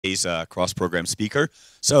Today's cross-program speaker.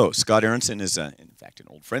 So Scott Aaronson is, in fact, an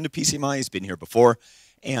old friend of PCMI. He's been here before,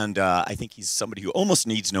 and I think he's somebody who almost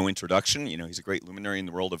needs no introduction. You know, he's a great luminary in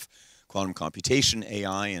the world of quantum computation,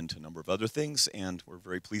 AI, and a number of other things, and we're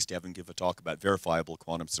very pleased to have him give a talk about verifiable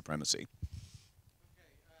quantum supremacy.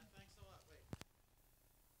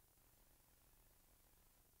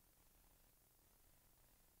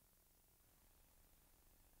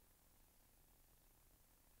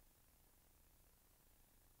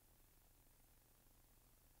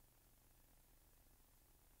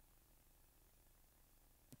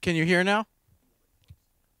 Can you hear now?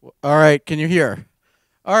 All right. Can you hear?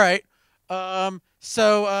 All right.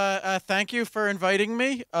 Thank you for inviting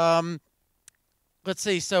me. Let's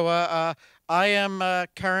see. I am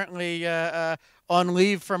currently on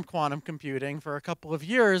leave from quantum computing for a couple of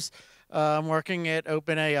years. I'm working at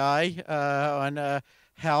OpenAI on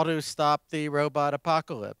how to stop the robot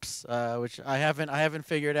apocalypse, which I haven't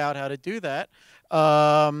figured out how to do that.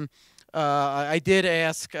 I did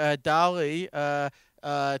ask Dolly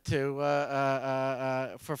for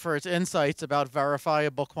its insights about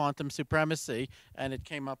verifiable quantum supremacy, and it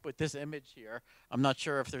came up with this image here. I'm not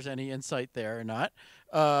sure if there's any insight there or not.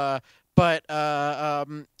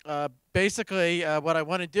 Basically, what I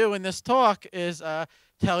want to do in this talk is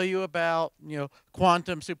tell you about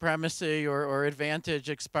quantum supremacy or advantage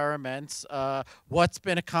experiments, what's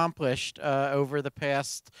been accomplished over the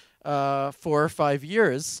past 4 or 5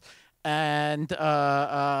 years, and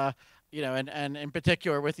and in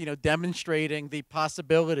particular with demonstrating the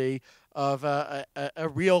possibility of a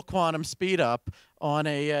real quantum speedup on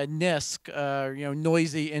a NISQ,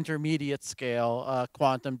 noisy intermediate scale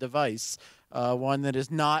quantum device, one that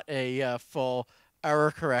is not a full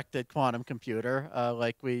error-corrected quantum computer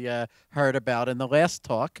like we heard about in the last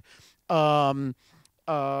talk. And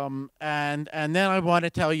then I want to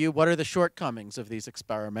tell you what are the shortcomings of these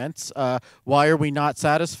experiments, why are we not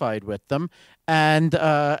satisfied with them, and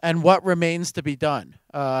what remains to be done.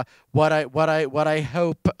 What I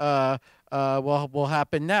hope will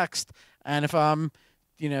happen next, and if I'm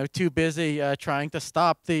too busy trying to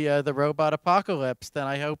stop the robot apocalypse, then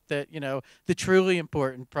I hope that the truly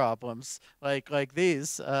important problems like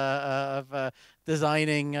these of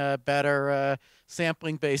designing better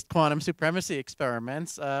sampling-based quantum supremacy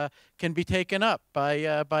experiments can be taken up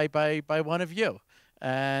by one of you.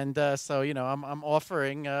 And I'm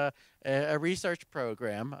offering a research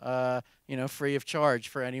program, free of charge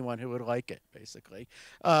for anyone who would like it, basically.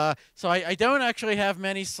 So I don't actually have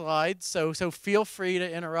many slides, so feel free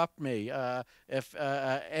to interrupt me if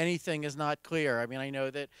anything is not clear. I mean, I know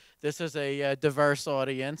that this is a diverse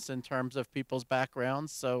audience in terms of people's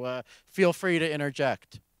backgrounds, so feel free to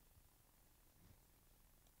interject.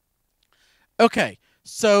 Okay,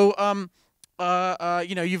 so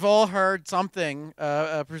you've all heard something,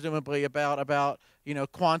 presumably about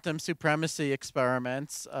quantum supremacy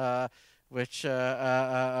experiments, which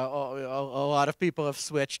a lot of people have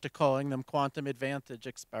switched to calling them quantum advantage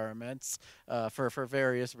experiments for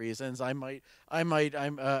various reasons. I might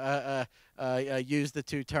use the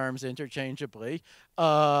two terms interchangeably,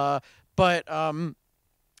 what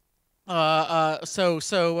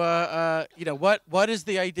is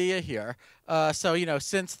the idea here?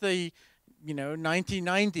 Since the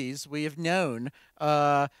 1990s, we have known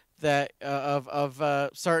that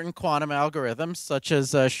of certain quantum algorithms, such as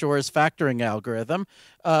Shor's factoring algorithm,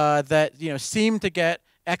 that seem to get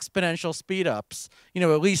exponential speedups,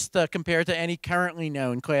 at least compared to any currently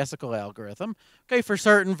known classical algorithm. Okay, for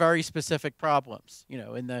certain very specific problems.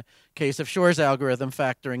 In the case of Shor's algorithm,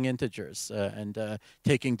 factoring integers and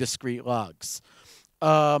taking discrete logs.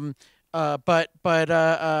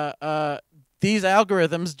 These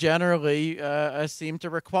algorithms generally seem to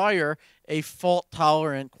require a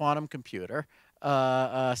fault-tolerant quantum computer,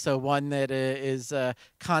 so one that is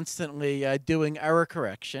constantly doing error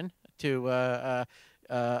correction to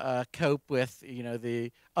cope with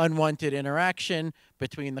the unwanted interaction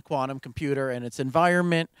between the quantum computer and its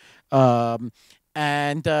environment, to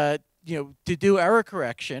do error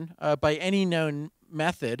correction by any known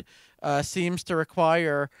method seems to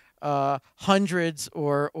require hundreds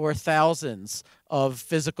or thousands of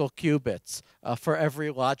physical qubits for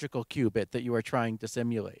every logical qubit that you are trying to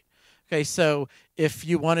simulate. Okay, so if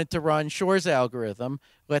you wanted to run Shor's algorithm,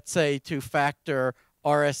 let's say to factor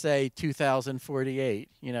RSA 2048,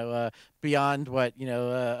 beyond what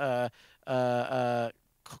the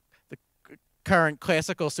current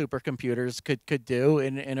classical supercomputers could do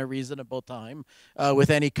in a reasonable time with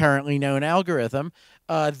any currently known algorithm,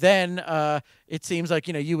 then it seems like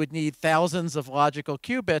you would need thousands of logical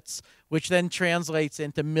qubits, which then translates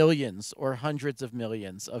into millions or hundreds of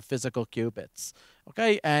millions of physical qubits.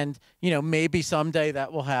 Okay, and maybe someday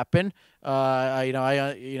that will happen.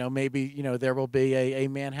 Maybe there will be a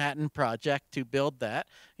Manhattan project to build that.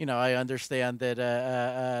 I understand that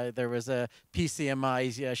there was a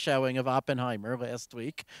PCMI showing of Oppenheimer last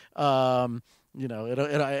week.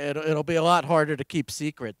 It'll be a lot harder to keep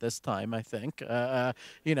secret this time, I think. I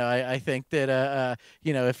think that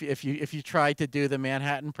if you try to do the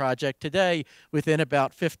Manhattan Project today, within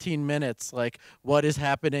about 15 minutes, like what is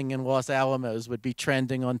happening in Los Alamos would be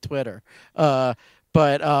trending on Twitter.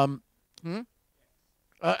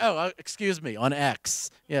 Excuse me, on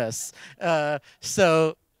X. Yes. But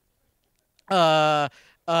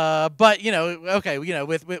okay,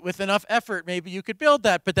 with enough effort, maybe you could build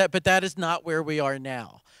that. But that is not where we are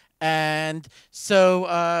now. And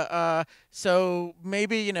so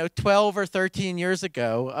maybe 12 or 13 years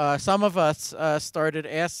ago, some of us started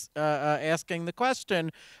asking the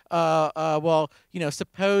question. Well,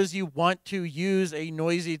 suppose you want to use a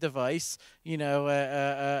noisy device,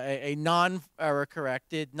 a non-error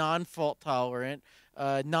corrected, non-fault tolerant,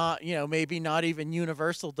 maybe not even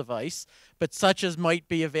universal device, but such as might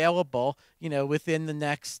be available, within the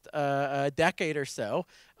next decade or so.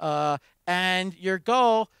 And your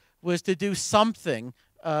goal was to do something,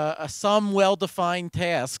 some well-defined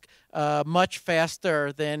task, much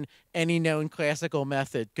faster than any known classical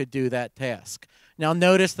method could do that task. Now,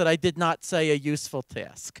 notice that I did not say a useful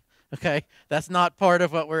task. Okay, that's not part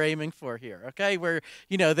of what we're aiming for here. Okay, we're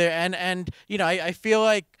there, and I feel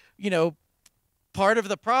like part of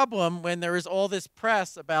the problem when there is all this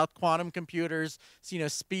press about quantum computers,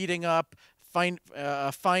 speeding up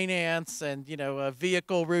finance and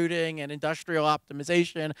vehicle routing and industrial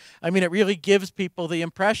optimization. I mean, it really gives people the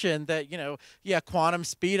impression that quantum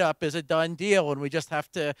speed up is a done deal, and we just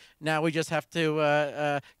have to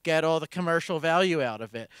get all the commercial value out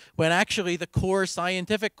of it. When actually the core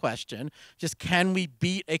scientific question, just can we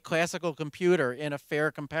beat a classical computer in a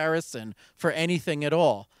fair comparison for anything at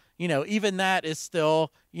all? Even that is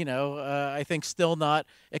still, I think still not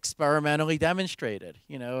experimentally demonstrated,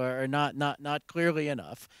 or not clearly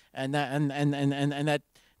enough, and that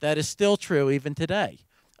is still true even today.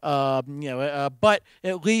 But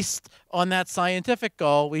at least on that scientific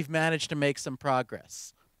goal, we've managed to make some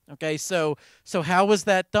progress. Okay, so how was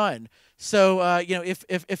that done? So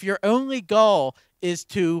if your only goal is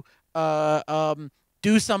to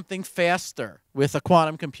do something faster with a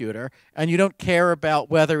quantum computer, and you don't care about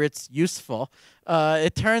whether it's useful,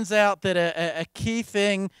 it turns out that a key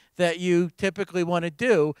thing that you typically want to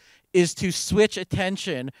do is to switch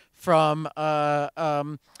attention from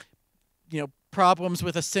problems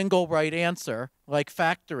with a single right answer, like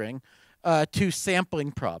factoring, to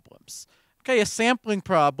sampling problems. Okay, a sampling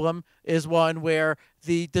problem is one where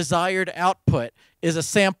the desired output is a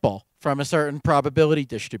sample from a certain probability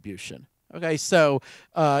distribution. Okay, so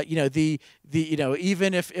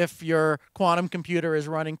even if your quantum computer is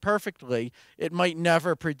running perfectly, it might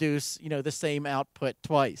never produce the same output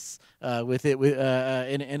twice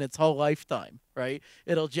in its whole lifetime, right?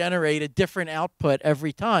 It'll generate a different output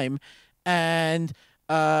every time, and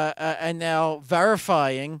now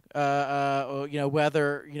verifying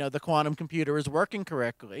whether the quantum computer is working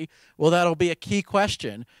correctly, well, that'll be a key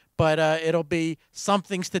question, but it'll be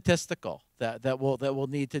something statistical that we'll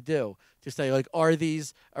need to do to say, like, are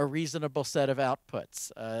these a reasonable set of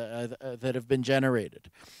outputs that have been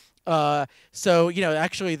generated? So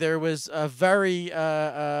actually there was a very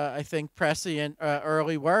I think prescient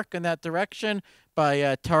early work in that direction by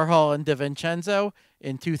Turhal and DiVincenzo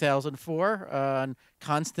in 2004 on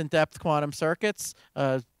constant depth quantum circuits.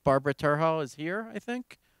 Barbara Turhal is here, I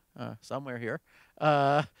think, somewhere here.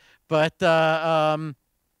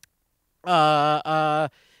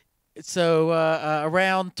 So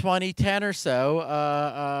around 2010 or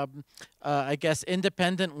so, I guess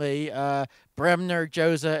independently, Bremner,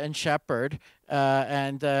 Joza, and Shepard,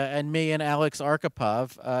 and me and Alex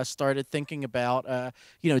Arkhipov started thinking about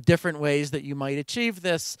different ways that you might achieve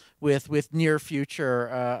this with near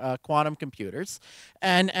future quantum computers,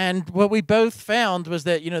 and what we both found was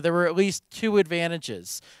that there were at least two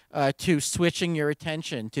advantages to switching your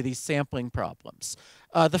attention to these sampling problems.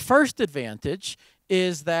 The first advantage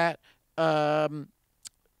is that the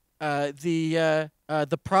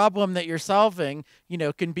problem that you're solving,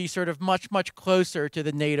 can be sort of much closer to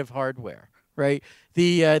the native hardware, right?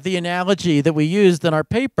 The analogy that we used in our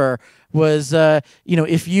paper was,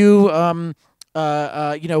 if you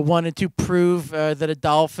wanted to prove that a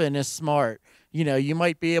dolphin is smart, you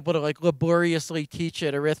might be able to laboriously teach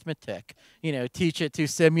it arithmetic, teach it to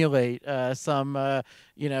simulate some,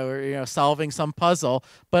 solving some puzzle.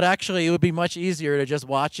 But actually, it would be much easier to just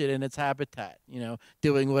watch it in its habitat,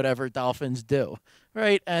 doing whatever dolphins do.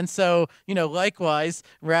 right? And so, likewise,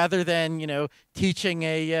 rather than, teaching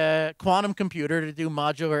a quantum computer to do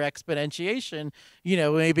modular exponentiation,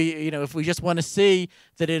 maybe, if we just want to see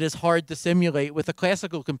that it is hard to simulate with a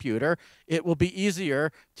classical computer, it will be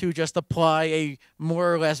easier to just apply a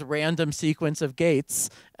more or less random sequence of gates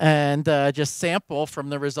and just sample from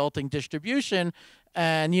the resulting distribution,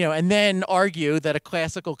 and then argue that a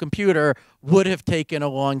classical computer would have taken a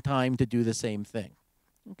long time to do the same thing.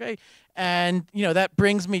 Okay, and that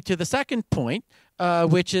brings me to the second point,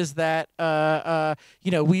 which is that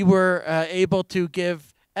we were able to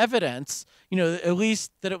give evidence, at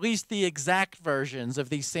least the exact versions of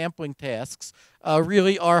these sampling tasks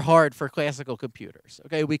really are hard for classical computers.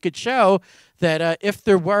 Okay, we could show that if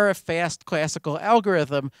there were a fast classical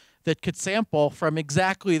algorithm that could sample from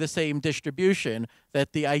exactly the same distribution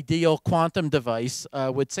that the ideal quantum device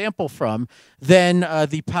would sample from, then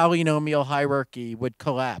the polynomial hierarchy would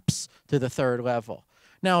collapse to the third level.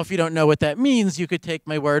 Now, if you don't know what that means, you could take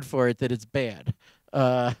my word for it that it's bad.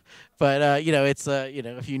 But it's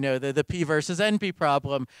if you know the P versus NP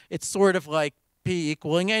problem, it's sort of like P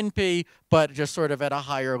equaling NP, but just sort of at a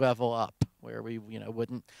higher level up, where we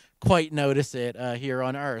wouldn't quite notice it here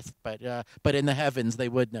on Earth, but in the heavens they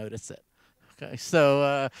would notice it. Okay,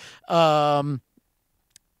 so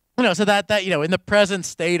so that in the present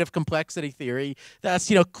state of complexity theory,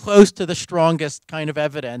 that's close to the strongest kind of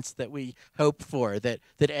evidence that we hope for that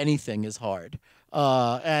anything is hard.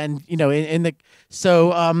 And in the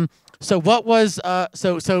so what was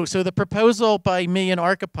so the proposal by me and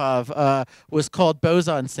Arkhipov was called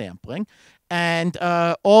boson sampling, and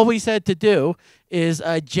all we said to do is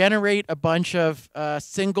generate a bunch of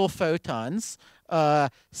single photons,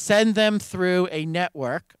 send them through a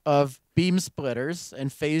network of beam splitters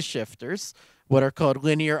and phase shifters, what are called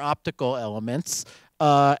linear optical elements,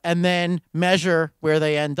 and then measure where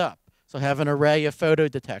they end up. So have an array of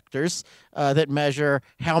photodetectors that measure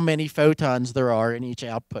how many photons there are in each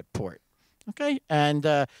output port. Okay, and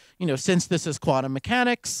since this is quantum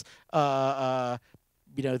mechanics, the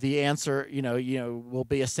answer will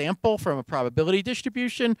be a sample from a probability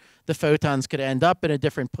distribution. The photons could end up in a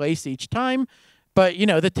different place each time, but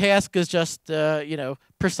the task is just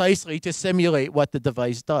precisely to simulate what the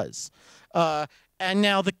device does. And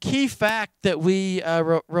now the key fact that we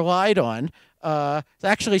relied on is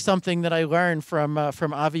actually something that I learned from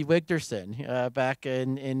Avi Wigderson back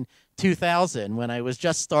in 2000 when I was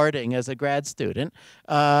just starting as a grad student.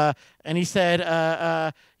 And he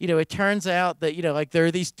said, it turns out that there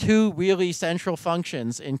are these two really central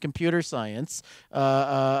functions in computer science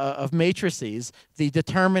of matrices, the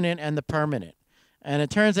determinant and the permanent. And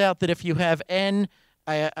it turns out that if you have n,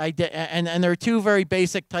 and there are two very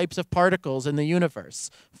basic types of particles in the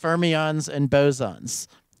universe, fermions and bosons,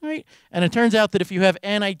 right? And it turns out that if you have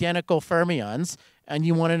n identical fermions and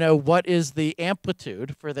you want to know what is the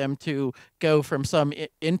amplitude for them to go from some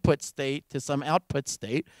input state to some output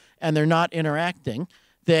state, and they're not interacting,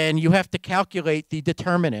 then you have to calculate the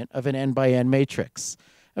determinant of an n by n matrix.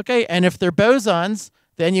 Okay, and if they're bosons,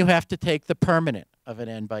 then you have to take the permanent of an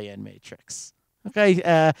n by n matrix. Okay,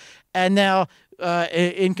 and now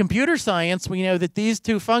in computer science, we know that these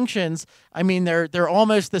two functions, I mean, they're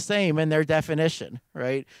almost the same in their definition,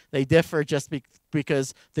 right? They differ just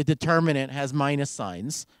because the determinant has minus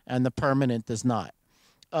signs and the permanent does not.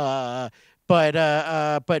 But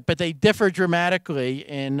they differ dramatically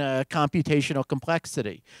in computational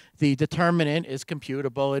complexity. The determinant is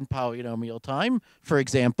computable in polynomial time, for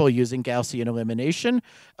example, using Gaussian elimination.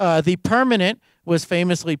 The permanent was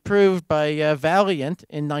famously proved by Valiant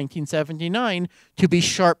in 1979 to be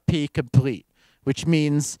sharp P complete, which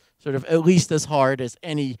means sort of at least as hard as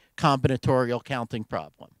any combinatorial counting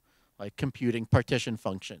problem, like computing partition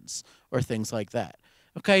functions or things like that.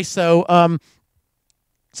 Okay, so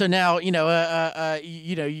so now, Avi,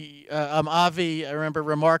 I remember,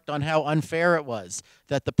 remarked on how unfair it was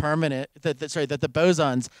that the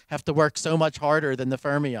bosons have to work so much harder than the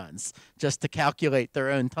fermions just to calculate their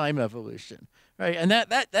own time evolution, right? And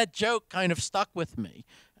that joke kind of stuck with me.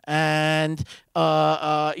 And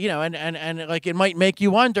and like it might make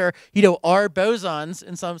you wonder, are bosons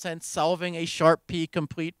in some sense solving a sharp P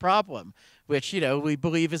complete problem, which we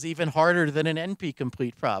believe is even harder than an NP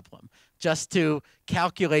complete problem, just to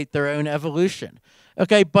calculate their own evolution.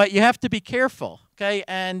 Okay, but you have to be careful. Okay,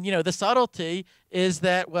 and the subtlety is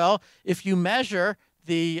that, well, if you measure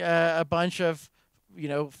a bunch of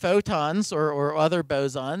photons or other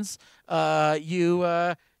bosons,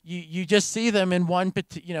 you just see them in one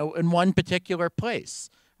particular place,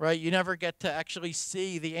 right? You never get to actually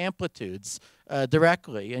see the amplitudes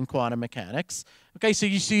directly in quantum mechanics. Okay, so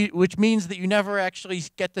you see, which means that you never actually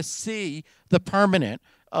get to see the permanent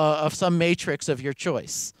of some matrix of your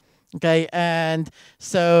choice. Okay, and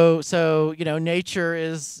so nature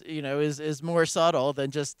is is more subtle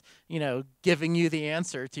than just giving you the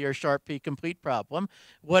answer to your sharp P complete problem.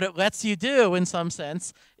 What it lets you do, in some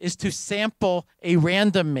sense, is to sample a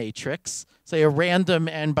random matrix, say a random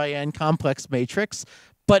n by n complex matrix,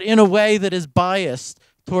 but in a way that is biased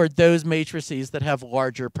toward those matrices that have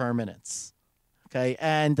larger permanence. Okay,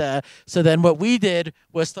 and so then what we did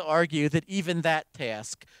was to argue that even that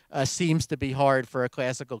task seems to be hard for a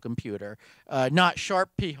classical computer. Not sharp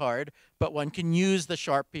P hard, but one can use the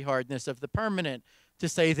sharp P hardness of the permanent to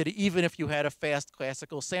say that even if you had a fast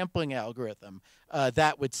classical sampling algorithm,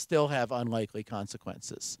 that would still have unlikely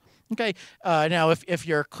consequences. Okay, now if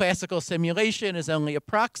your classical simulation is only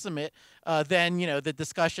approximate, then the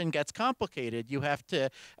discussion gets complicated. You have to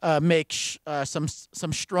make some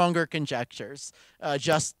stronger conjectures, than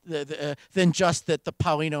just that the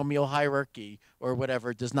polynomial hierarchy or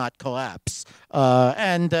whatever does not collapse.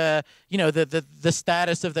 The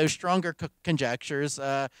status of those stronger conjectures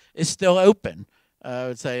is still open. I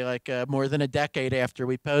would say like more than a decade after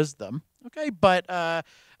we posed them. Okay, but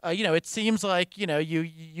it seems like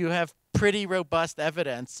you have pretty robust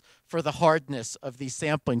evidence for the hardness of these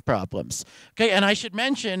sampling problems. Okay, and I should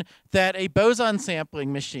mention that a boson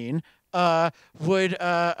sampling machine would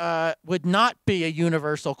not be a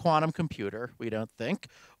universal quantum computer, we don't think,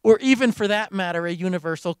 or even for that matter a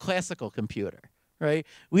universal classical computer. Right?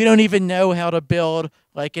 We don't even know how to build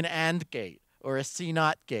like an AND gate or a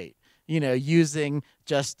C0 gate. Using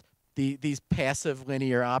just these passive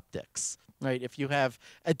linear optics, right? If you have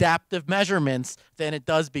adaptive measurements, then it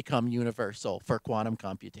does become universal for quantum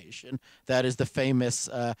computation. That is the famous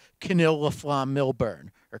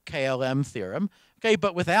Knill-Laflamme-Milburn, or KLM theorem. Okay,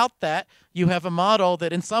 but without that, you have a model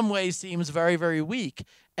that in some ways seems very, very weak,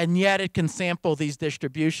 and yet it can sample these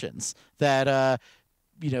distributions that,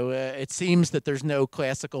 it seems that there's no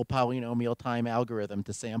classical polynomial time algorithm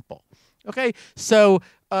to sample. Okay, so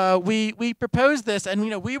we proposed this,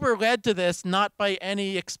 and we were led to this not by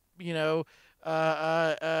any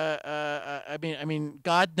I mean,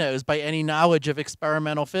 God knows by any knowledge of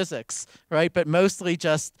experimental physics, right? But mostly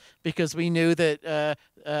just because we knew that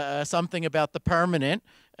something about the permanent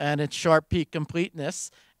and its sharp peak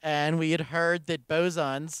completeness, and we had heard that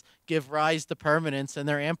bosons give rise to permanence in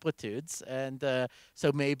their amplitudes, and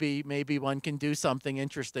so maybe one can do something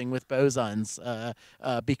interesting with bosons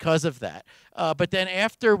because of that. But then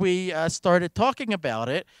after we started talking about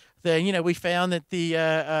it, then we found that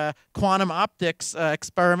the quantum optics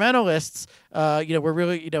experimentalists were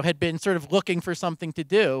really had been sort of looking for something to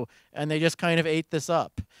do, and they just kind of ate this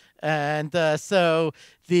up. And so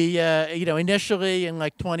the initially in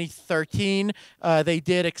like 2013 they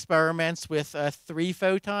did experiments with 3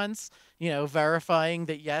 photons, verifying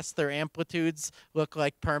that yes, their amplitudes look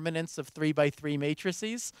like permanence of 3 by 3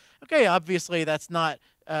 matrices. Okay, obviously that's not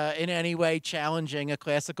in any way challenging a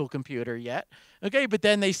classical computer yet. Okay, but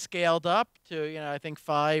then they scaled up to I think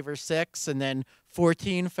 5 or 6, and then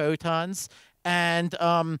 14 photons, and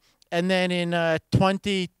then in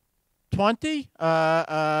 2020.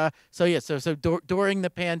 So during the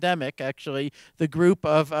pandemic, actually, the group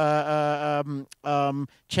of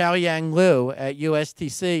Chaoyang Liu at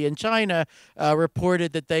USTC in China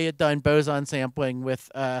reported that they had done boson sampling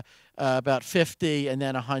with about 50 and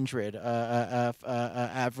then 100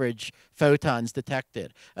 average photons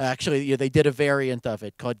detected. Actually, they did a variant of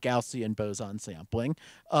it called Gaussian boson sampling.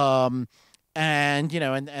 And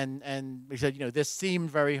we said, this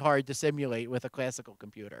seemed very hard to simulate with a classical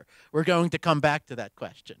computer. We're going to come back to that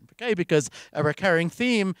question, okay? Because a recurring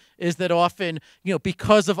theme is that often,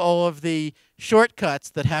 because of all of the shortcuts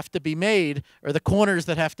that have to be made, or the corners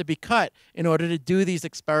that have to be cut in order to do these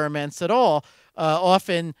experiments at all,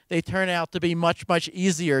 often they turn out to be much, much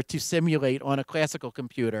easier to simulate on a classical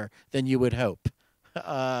computer than you would hope.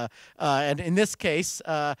 And in this case,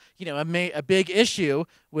 a big issue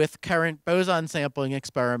with current boson sampling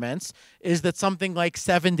experiments is that something like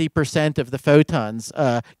 70% of the photons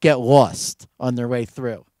get lost on their way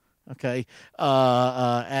through. Okay,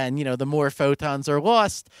 and the more photons are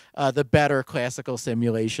lost, the better classical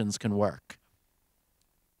simulations can work.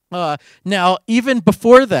 Now, even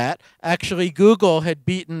before that, actually, Google had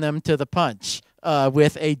beaten them to the punch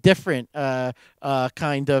with a different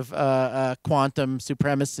kind of quantum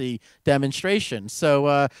supremacy demonstration.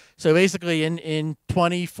 So basically, in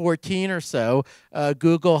 2014 or so,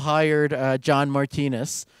 Google hired John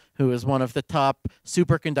Martinez, who is one of the top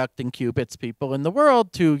superconducting qubits people in the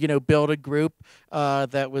world, to build a group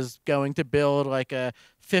that was going to build like a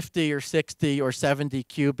 50 or 60 or 70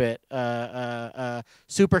 qubit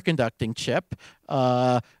superconducting chip,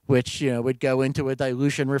 which would go into a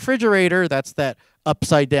dilution refrigerator. That's that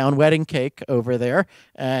upside down wedding cake over there,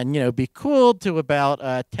 and be cooled to about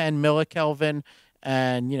 10 millikelvin,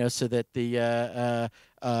 and so that the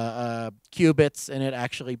qubits in it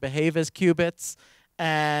actually behave as qubits,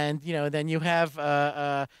 and then you have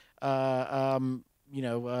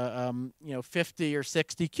 50 or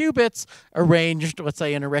 60 qubits arranged, let's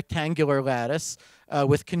say, in a rectangular lattice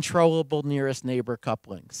with controllable nearest neighbor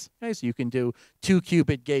couplings. Okay, so you can do 2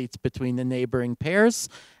 qubit gates between the neighboring pairs.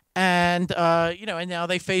 And, and now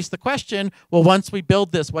they face the question, well, once we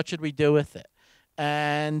build this, what should we do with it?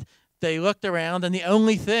 And they looked around, and the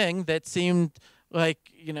only thing that seemed like,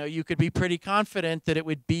 you could be pretty confident that it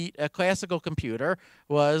would beat a classical computer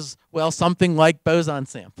was, well, something like boson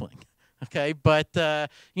sampling. Okay, but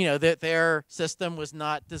their system was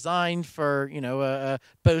not designed for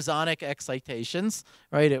bosonic excitations,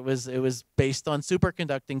 right? It was based on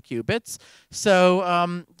superconducting qubits.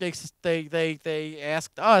 So they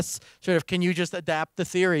asked us, sort of, can you just adapt the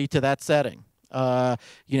theory to that setting?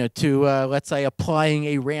 Let's say applying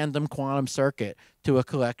a random quantum circuit to a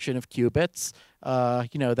collection of qubits.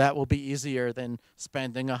 That will be easier than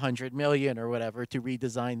spending 100 million or whatever to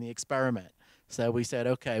redesign the experiment. So we said,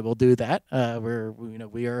 okay, we'll do that.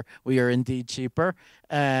 We are indeed cheaper,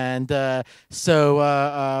 and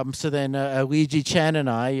so then Li Chen and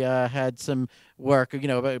I had some work,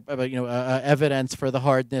 about evidence for the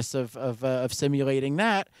hardness of simulating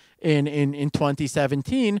that in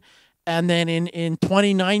 2017. And then in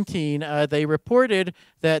 2019, they reported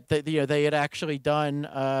that they had actually done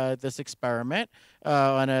this experiment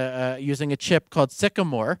on using a chip called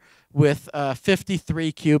Sycamore with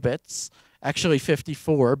 53 qubits. Actually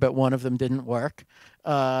 54, but one of them didn't work.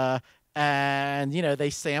 And they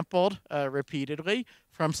sampled repeatedly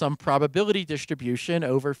from some probability distribution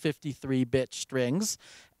over 53-bit strings.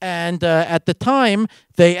 And at the time,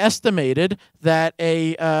 they estimated that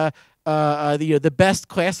the best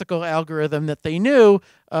classical algorithm that they knew,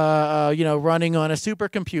 running on a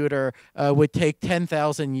supercomputer, would take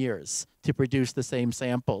 10,000 years to produce the same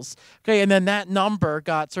samples. Okay, and then that number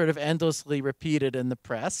got sort of endlessly repeated in the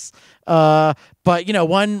press. But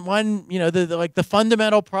the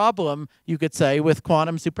fundamental problem, you could say, with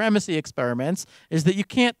quantum supremacy experiments is that you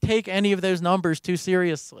can't take any of those numbers too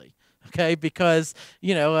seriously. Okay, because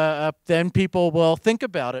then people will think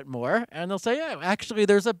about it more, and they'll say, "Oh, actually,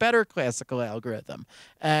 there's a better classical algorithm,"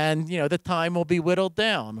 and the time will be whittled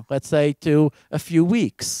down, let's say, to a few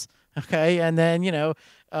weeks. Okay, and then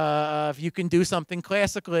if you can do something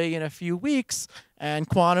classically in a few weeks and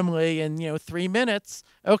quantumly in 3 minutes,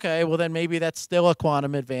 okay, well then maybe that's still a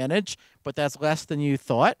quantum advantage, but that's less than you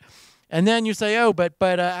thought. And then you say, oh, but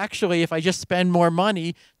actually, if I just spend more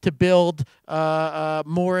money to build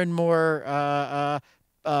more and more,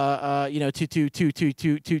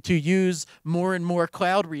 to use more and more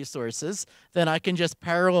cloud resources, then I can just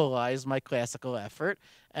parallelize my classical effort.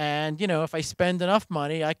 And if I spend enough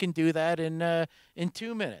money, I can do that in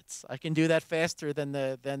 2 minutes. I can do that faster than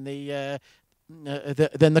the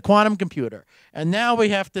quantum computer. And now we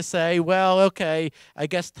have to say, well, okay, I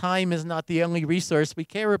guess time is not the only resource we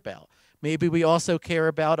care about. Maybe we also care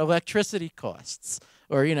about electricity costs,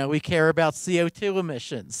 or we care about CO2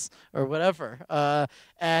 emissions, or whatever.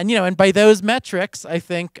 And by those metrics, I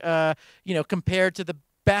think compared to the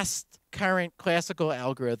best current classical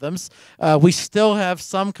algorithms, we still have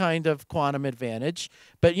some kind of quantum advantage,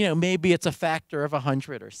 but maybe it's a factor of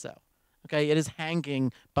 100 or so. Okay, it is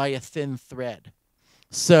hanging by a thin thread.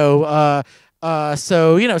 So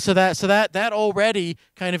that already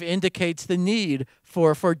kind of indicates the need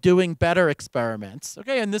for doing better experiments.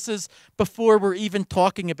 Okay, and this is before we're even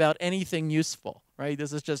talking about anything useful, right?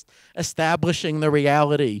 This is just establishing the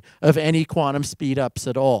reality of any quantum speed-ups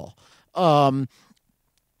at all.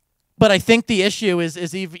 But I think the issue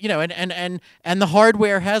is even, and the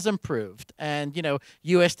hardware has improved, and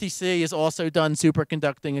USTC has also done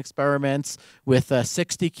superconducting experiments with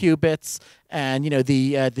 60 qubits, and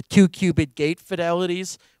the 2-qubit gate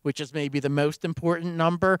fidelities, which is maybe the most important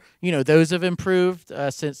number. Those have improved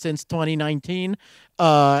since 2019,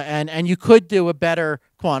 and you could do a better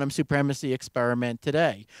quantum supremacy experiment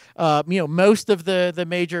today. Most of the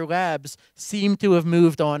major labs seem to have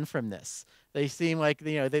moved on from this. They seem like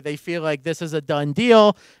they feel like this is a done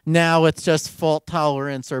deal. Now it's just fault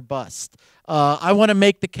tolerance or bust. I want to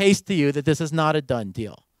make the case to you that this is not a done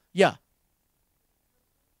deal. Yeah.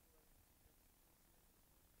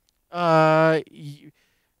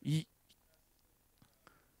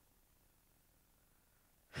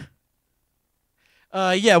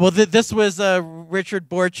 Yeah, well, this was Richard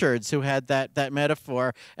Borchards who had that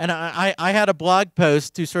metaphor, and I had a blog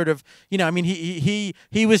post to sort of, I mean,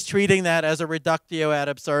 he was treating that as a reductio ad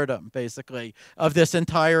absurdum, basically, of this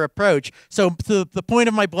entire approach. So the point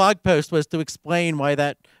of my blog post was to explain why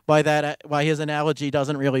his analogy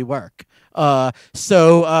doesn't really work.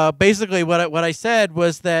 Basically, what I said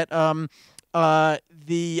was that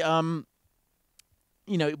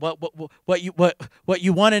what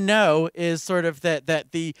you want to know is sort of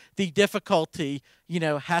that the difficulty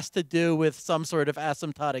has to do with some sort of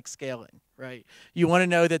asymptotic scaling, right? You want to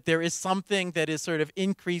know that there is something that is sort of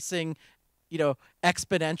increasing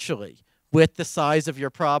exponentially with the size of your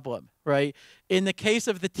problem, right? In the case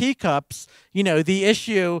of the teacups, the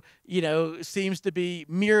issue, seems to be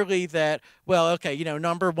merely that, well, okay,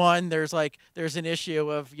 number one, there's an issue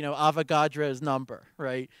of, Avogadro's number,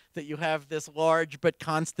 right? That you have this large but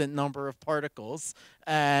constant number of particles,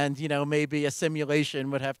 and, maybe a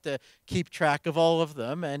simulation would have to keep track of all of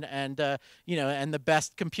them, and the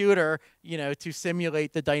best computer, to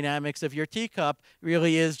simulate the dynamics of your teacup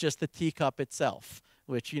really is just the teacup itself,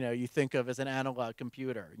 which you think of as an analog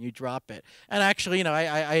computer, and you drop it. And actually,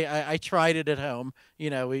 I tried it at home.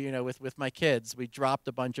 With my kids, we dropped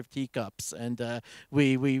a bunch of teacups, and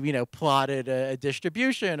we plotted a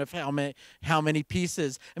distribution of how many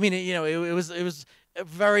pieces. I mean, it was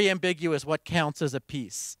very ambiguous what counts as a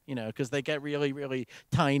piece, because they get really, really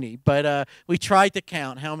tiny. But we tried to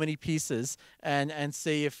count how many pieces and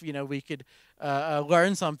see if we could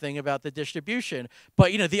learn something about the distribution.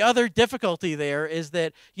 But the other difficulty there is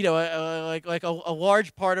that a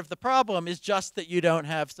large part of the problem is just that you don't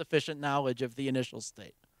have sufficient knowledge of the initial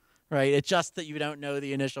state. Right? It's just that you don't know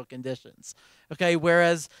the initial conditions. Okay.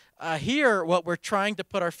 Whereas here, what we're trying to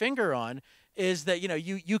put our finger on is that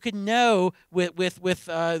you can know with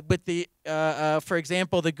the for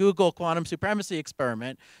example, the Google quantum supremacy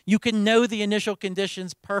experiment, you can know the initial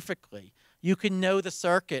conditions perfectly. You can know the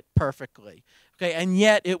circuit perfectly. Okay, and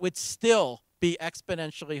yet it would still be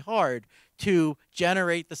exponentially hard to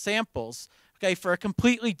generate the samples. Okay, for a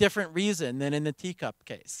completely different reason than in the teacup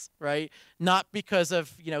case, right? Not because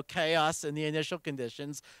of chaos in the initial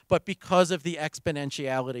conditions, but because of the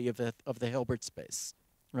exponentiality of the Hilbert space,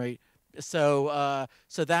 right? So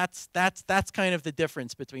that's kind of the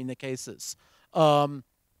difference between the cases, it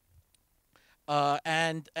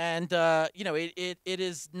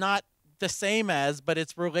is not the same as, but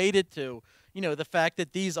it's related to the fact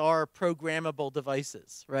that these are programmable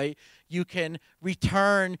devices, right? You can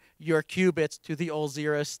return your qubits to the old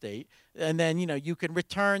zero state, and then you can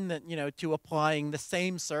return that to applying the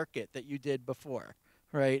same circuit that you did before.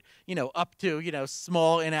 Right, up to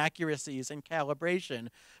small inaccuracies in calibration,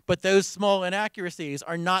 but those small inaccuracies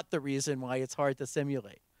are not the reason why it's hard to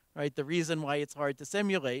simulate. Right, the reason why it's hard to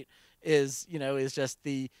simulate is is just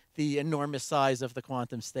the enormous size of the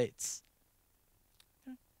quantum states.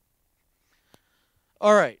 Okay.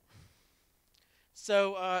 All right.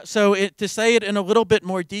 So to say it in a little bit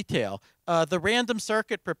more detail, the random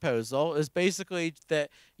circuit proposal is basically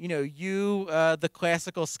that the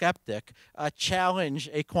classical skeptic, challenge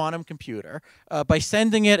a quantum computer by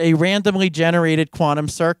sending it a randomly generated quantum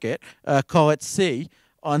circuit, call it C,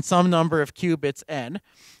 on some number of qubits n,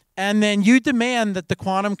 and then you demand that the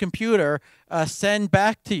quantum computer send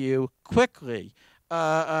back to you quickly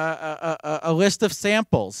a list of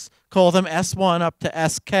samples, call them S1 up to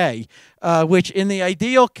SK, which in the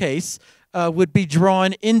ideal case would be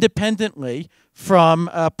drawn independently from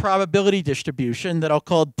a probability distribution that I'll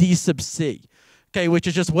call D sub C, okay, which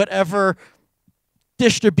is just whatever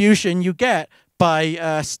distribution you get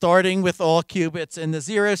by starting with all qubits in the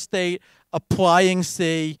zero state, applying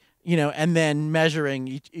C, and then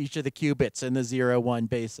measuring each of the qubits in the 0-1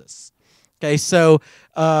 basis. Okay, so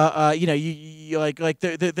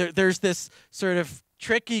there's this sort of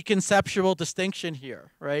tricky conceptual distinction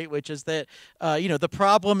here, right? Which is that the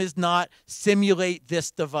problem is not simulate this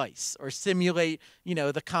device or simulate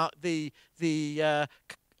the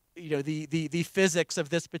physics of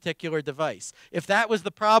this particular device. If that was the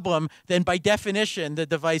problem, then by definition the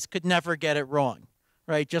device could never get it wrong,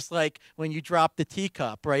 right? Just like when you drop the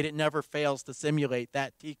teacup, right? It never fails to simulate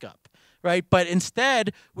that teacup. Right? But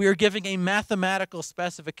instead, we are giving a mathematical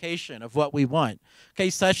specification of what we want,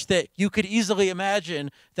 okay, such that you could easily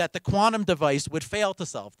imagine that the quantum device would fail to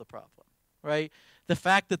solve the problem, right? The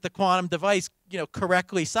fact that the quantum device,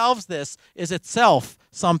 correctly solves this is itself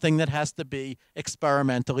something that has to be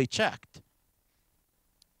experimentally checked.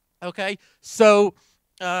 Okay, so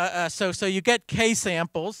you get K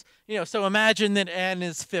samples, so imagine that N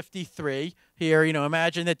is 53 here,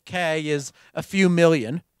 imagine that K is a few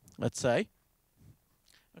million. Let's say.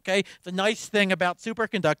 Okay, the nice thing about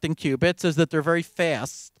superconducting qubits is that they're very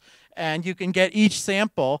fast, and you can get each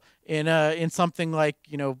sample in something like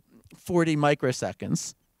 40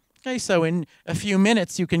 microseconds. Okay, so in a few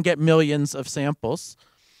minutes you can get millions of samples.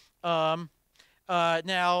 Now,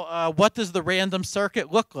 what does the random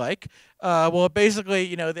circuit look like? Well,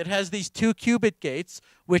 basically, it has these 2 qubit gates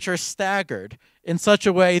which are staggered in such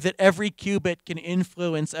a way that every qubit can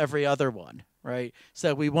influence every other one, right?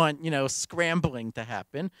 So we want, scrambling to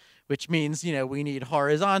happen, which means, we need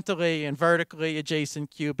horizontally and vertically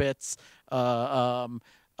adjacent qubits.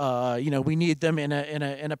 We need them in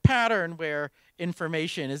a pattern where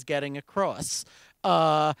information is getting across.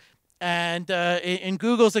 And in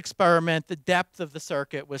Google's experiment, the depth of the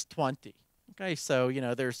circuit was 20. Okay, so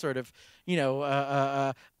there's sort of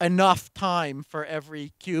enough time for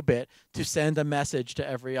every qubit to send a message to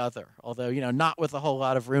every other, although not with a whole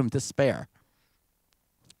lot of room to spare.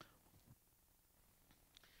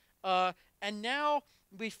 And now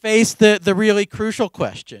we face the really crucial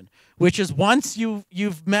question, which is once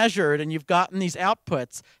you've measured and you've gotten these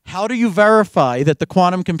outputs, how do you verify that the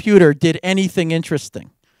quantum computer did anything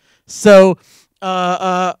interesting? So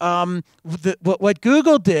what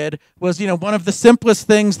Google did was, one of the simplest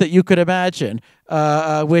things that you could imagine,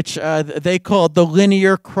 which they called the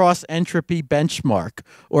linear cross-entropy benchmark,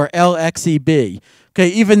 or LXEB. Okay,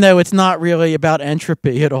 even though it's not really about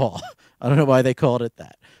entropy at all. I don't know why they called it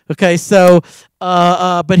that. Okay, so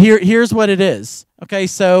but here's what it is. Okay,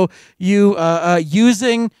 so you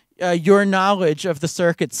using your knowledge of the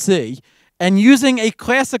circuit C, and using a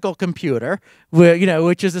classical computer,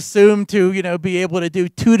 which is assumed to be able to do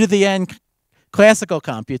 2 to the n classical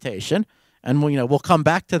computation, and we'll come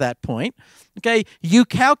back to that point. Okay, you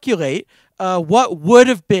calculate what would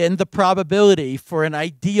have been the probability for an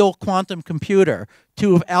ideal quantum computer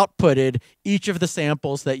to have outputted each of the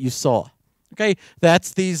samples that you saw. Okay,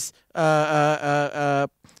 that's these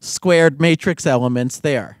squared matrix elements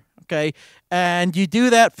there. Okay, and you do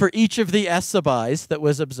that for each of the S sub i's that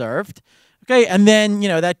was observed. Okay, and then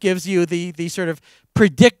that gives you the sort of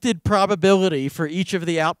predicted probability for each of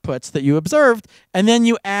the outputs that you observed, and then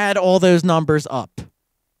you add all those numbers up.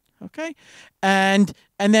 Okay, and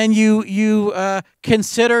then you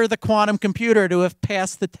consider the quantum computer to have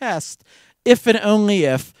passed the test if and only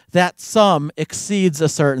if that sum exceeds a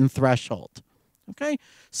certain threshold. Okay,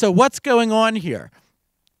 so what's going on here?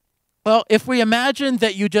 Well, if we imagine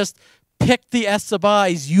that you just pick the S sub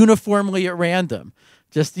i's uniformly at random,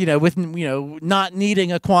 just with not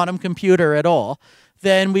needing a quantum computer at all,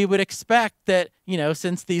 then we would expect that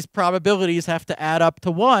since these probabilities have to add up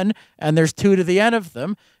to 1 and there's 2 to the n of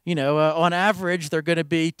them, on average they're going to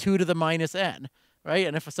be 2 to the minus n, right?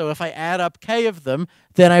 And if I add up k of them,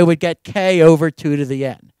 then I would get k over 2 to the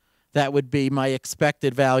n. That would be my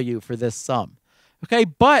expected value for this sum. Okay,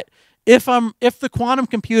 but if the quantum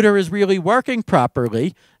computer is really working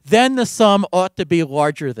properly, then the sum ought to be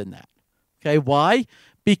larger than that. Okay, why?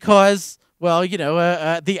 Because, well,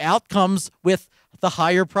 the outcomes with the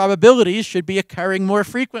higher probabilities should be occurring more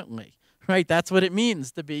frequently, right? That's what it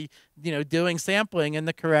means to be, doing sampling in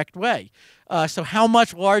the correct way. So how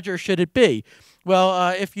much larger should it be? Well,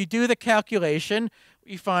 if you do the calculation,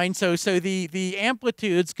 you find so the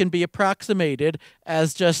amplitudes can be approximated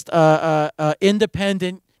as just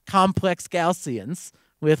independent complex Gaussians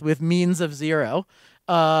with means of 0.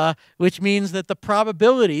 Which means that the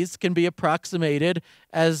probabilities can be approximated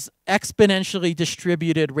as exponentially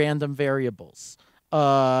distributed random variables.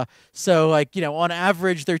 So like, on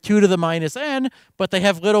average, they're 2 to the minus n, but they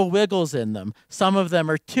have little wiggles in them. Some of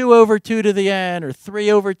them are 2 over 2 to the n, or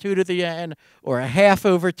 3 over 2 to the n, or a half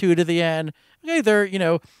over 2 to the n. Okay, they're,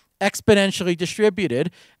 exponentially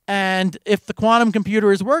distributed. And if the quantum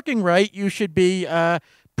computer is working right, you should be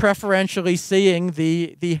preferentially seeing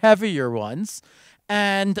the heavier ones.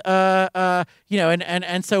 And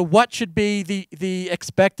and so what should be the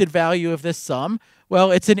expected value of this sum?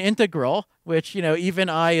 Well, it's an integral, which even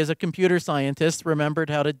I, as a computer scientist, remembered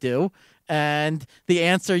how to do. And the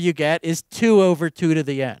answer you get is 2 over 2 to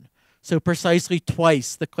the n, so precisely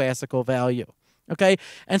twice the classical value. Okay,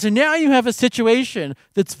 and so now you have a situation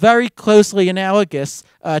that's very closely analogous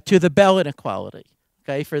to the Bell inequality.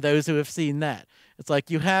 Okay, for those who have seen that. It's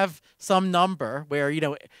like you have some number where,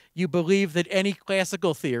 you believe that any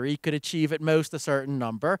classical theory could achieve at most a certain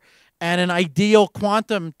number, and an ideal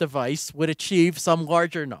quantum device would achieve some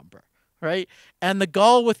larger number, right? And the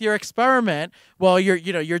goal with your experiment, well,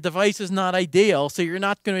 your device is not ideal, so you're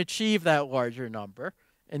not going to achieve that larger number.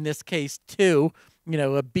 In this case, 2,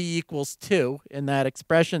 a b equals 2 in that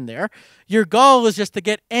expression there. Your goal is just to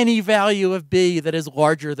get any value of b that is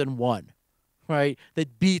larger than 1. right,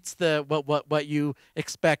 that beats the what you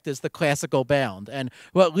expect as the classical bound. And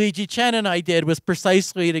what Li Ji Chen and I did was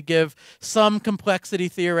precisely to give some complexity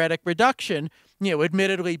theoretic reduction,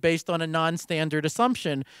 admittedly based on a non-standard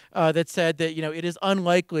assumption that said that it is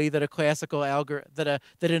unlikely that a classical that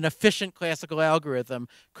an efficient classical algorithm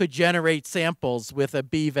could generate samples with a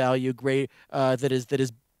b value that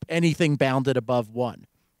is anything bounded above 1.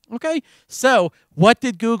 Okay, so what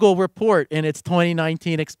did Google report in its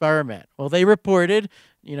 2019 experiment? Well, they reported,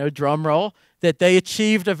 drum roll, that they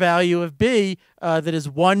achieved a value of b that is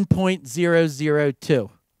 1.002.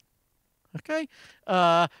 Okay,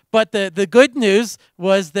 but the good news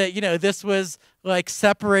was that this was like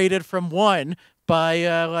separated from 1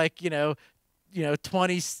 by 20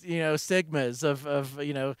 sigmas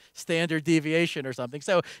of standard deviation or something.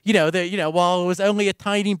 So while it was only a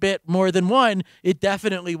tiny bit more than 1, it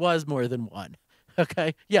definitely was more than 1.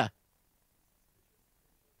 Okay, yeah.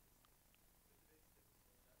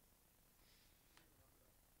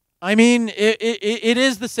 I mean, it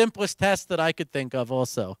is the simplest test that I could think of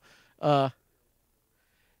also.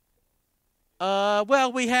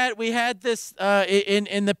 Well, we had this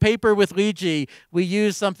in the paper with Luigi. We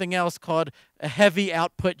used something else called a heavy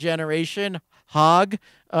output generation, HOG.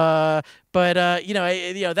 But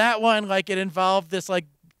that one, like, it involved this like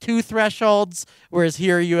 2 thresholds, whereas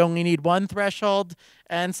here you only need 1 threshold.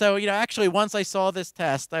 And so actually once I saw this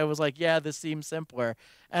test, I was like, yeah, this seems simpler.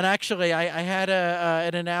 And actually I had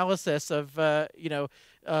an analysis of how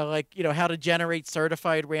to generate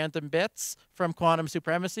certified random bits from quantum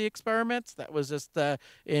supremacy experiments. That was just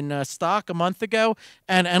in stock a month ago.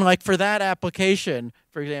 And like for that application,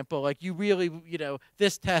 for example, like you really,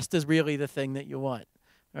 this test is really the thing that you want.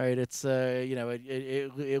 Right? It's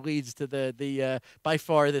it leads to the by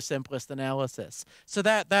far the simplest analysis. So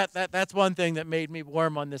that's one thing that made me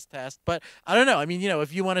warm on this test. But I don't know. I mean,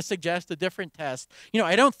 if you want to suggest a different test,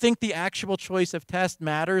 I don't think the actual choice of test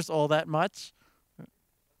matters all that much.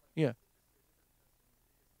 Yeah.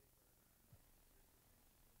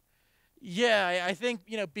 Yeah, I think,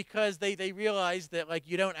 because they realize that, like,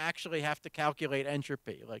 you don't actually have to calculate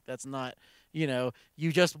entropy. Like, that's not, you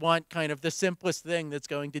just want kind of the simplest thing that's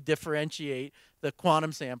going to differentiate the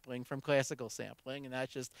quantum sampling from classical sampling, and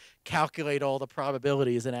that's just calculate all the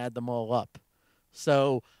probabilities and add them all up.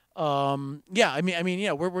 So, yeah, I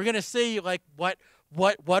mean, we're going to see, like, what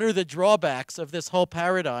are the drawbacks of this whole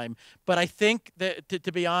paradigm. But I think that,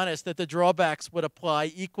 to be honest, that the drawbacks would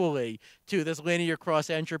apply equally to this linear cross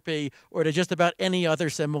entropy or to just about any other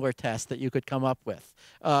similar test that you could come up with.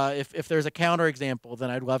 If there's a counterexample, then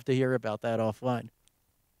I'd love to hear about that offline.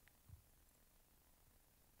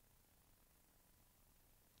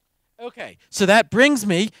 Okay, so that brings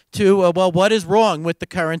me to, well, what is wrong with the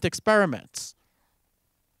current experiments?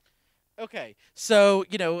 Okay, so,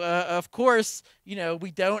 of course,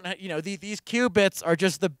 we don't, these qubits are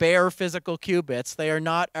just the bare physical qubits. They are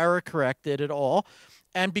not error corrected at all.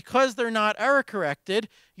 And because they're not error corrected,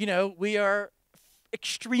 we are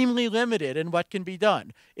extremely limited in what can be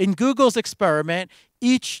done. In Google's experiment,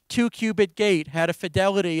 each 2-qubit gate had a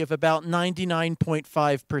fidelity of about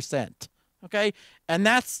 99.5%. Okay, and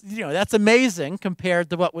that's amazing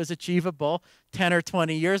compared to what was achievable 10 or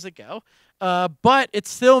 20 years ago. But it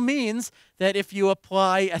still means that if you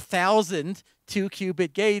apply 1,000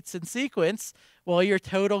 2-qubit gates in sequence, well, your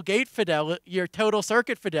total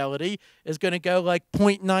circuit fidelity is going to go like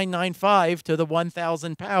 0.995 to the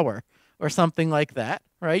 1,000 power or something like that,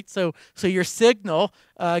 right? So your signal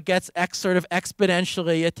gets sort of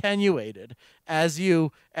exponentially attenuated as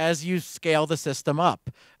you scale the system up.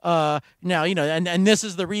 Now, and this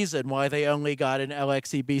is the reason why they only got an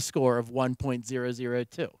LXEB score of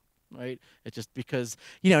 1.002. Right? It's just because,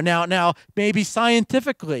 now maybe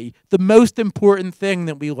scientifically, the most important thing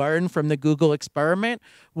that we learned from the Google experiment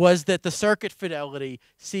was that the circuit fidelity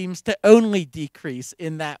seems to only decrease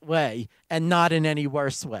in that way and not in any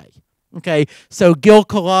worse way. Okay, so Gil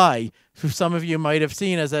Kalai, who some of you might have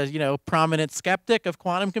seen as a prominent skeptic of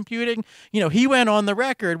quantum computing, he went on the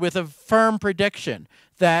record with a firm prediction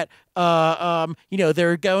that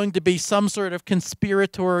there are going to be some sort of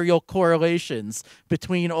conspiratorial correlations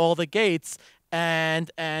between all the gates,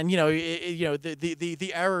 and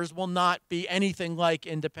the errors will not be anything like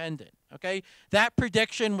independent. Okay, that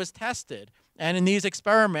prediction was tested, and in these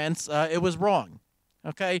experiments, it was wrong.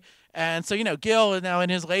 Okay, and so Gil now in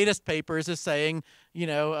his latest papers is saying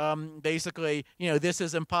basically this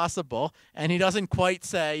is impossible, and he doesn't quite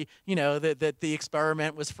say that the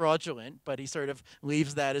experiment was fraudulent, but he sort of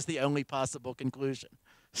leaves that as the only possible conclusion.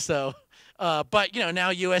 So, but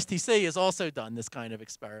now USTC has also done this kind of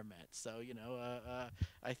experiment. So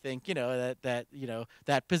I think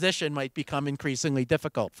that position might become increasingly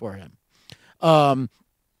difficult for him.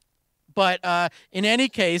 But in any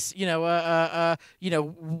case, when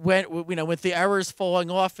with the errors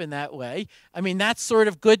falling off in that way, I mean that's sort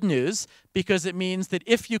of good news because it means that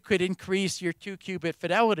if you could increase your 2-qubit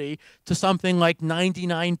fidelity to something like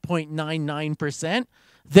 99.99%,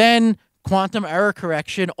 then quantum error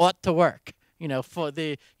correction ought to work. For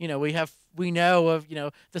the we know of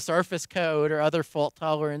the surface code or other fault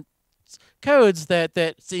tolerant codes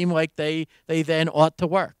that seem like they then ought to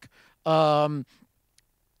work.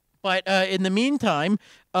 But in the meantime,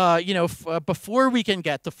 before we can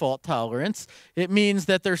get to fault tolerance, it means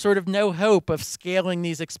that there's sort of no hope of scaling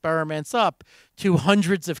these experiments up to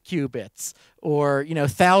hundreds of qubits or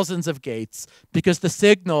thousands of gates because the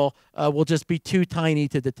signal will just be too tiny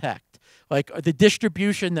to detect. Like the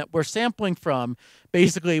distribution that we're sampling from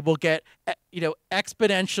basically will get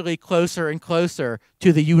exponentially closer and closer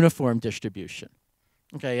to the uniform distribution.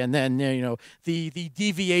 Okay, and then the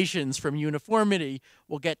deviations from uniformity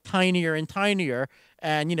will get tinier and tinier,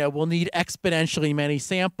 and we'll need exponentially many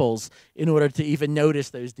samples in order to even notice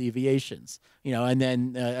those deviations. And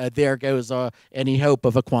then there goes any hope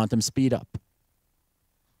of a quantum speedup.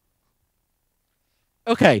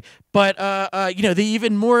 Okay, but the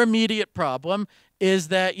even more immediate problem is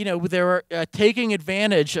that they're taking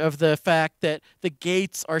advantage of the fact that the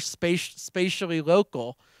gates are spatially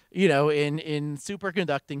local. In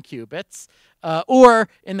superconducting qubits, or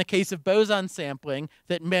in the case of boson sampling,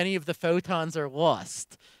 that many of the photons are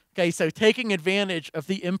lost. Okay, so taking advantage of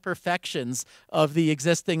the imperfections of the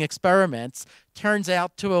existing experiments turns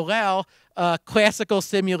out to allow classical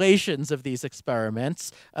simulations of these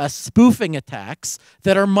experiments, spoofing attacks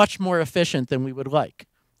that are much more efficient than we would like.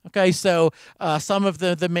 Okay, so some of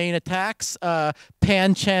the main attacks,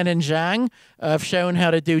 Pan, Chen, and Zhang have shown how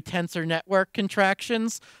to do tensor network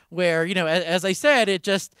contractions where, as I said, it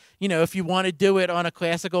just, if you want to do it on a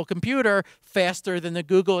classical computer faster than the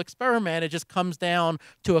Google experiment, it just comes down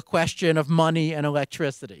to a question of money and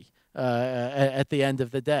electricity at the end of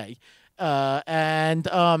the day. And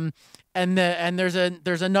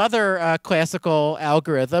there's another classical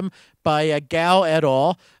algorithm by Gao et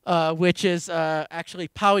al., which is actually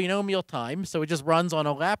polynomial time, so it just runs on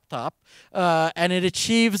a laptop, and it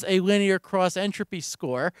achieves a linear cross entropy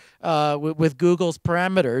score with Google's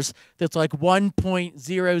parameters that's like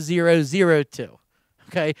 1.0002.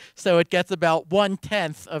 Okay, so it gets about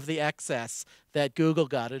 1/10 of the excess that Google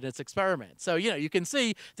got in its experiment. So you can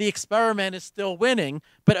see the experiment is still winning,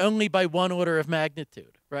 but only by 1 order of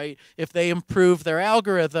magnitude, right? If they improve their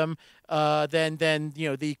algorithm, then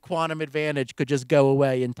the quantum advantage could just go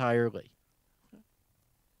away entirely.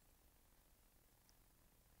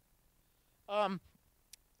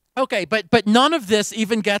 Okay, but none of this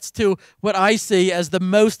even gets to what I see as the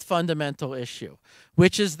most fundamental issue,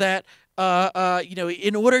 which is that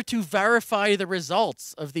in order to verify the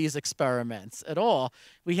results of these experiments at all,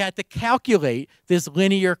 we had to calculate this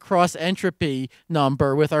linear cross entropy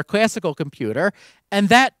number with our classical computer, and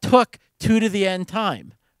that took 2 to the n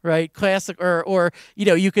time. Right, classic, or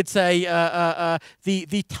you could say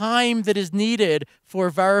the time that is needed for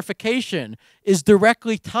verification is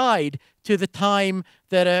directly tied to the time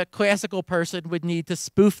that a classical person would need to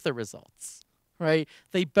spoof the results. Right,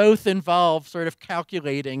 they both involve sort of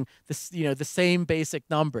calculating the same basic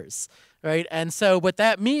numbers. Right, and so what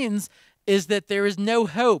that means is that there is no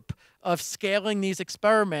hope of scaling these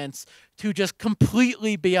experiments to just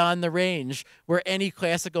completely beyond the range where any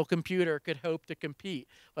classical computer could hope to compete,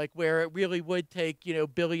 like where it really would take,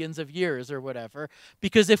 billions of years or whatever.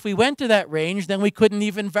 Because if we went to that range, then we couldn't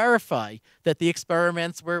even verify that the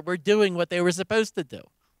experiments were doing what they were supposed to do,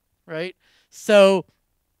 right? So,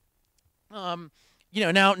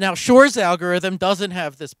 now Shor's algorithm doesn't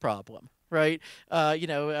have this problem. Right,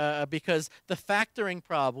 because the factoring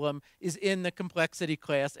problem is in the complexity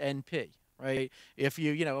class NP. Right, if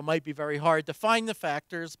it might be very hard to find the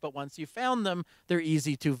factors, but once you found them, they're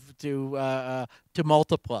easy to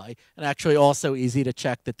multiply, and actually also easy to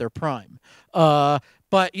check that they're prime.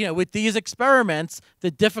 But with these experiments, the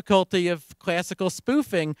difficulty of classical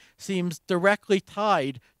spoofing seems directly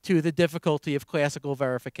tied to the difficulty of classical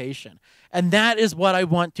verification. And that is what I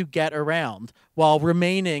want to get around while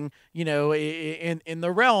remaining, in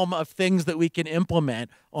the realm of things that we can implement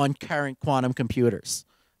on current quantum computers.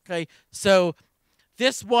 Okay, so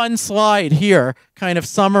this one slide here kind of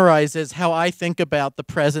summarizes how I think about the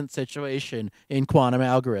present situation in quantum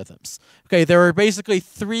algorithms. Okay, there are basically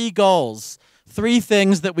 3 goals, 3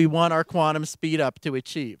 things that we want our quantum speedup to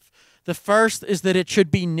achieve. The first is that it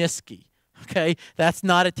should be NISQ. Okay, that's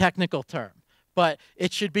not a technical term, but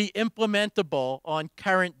it should be implementable on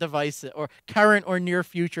current devices or current or near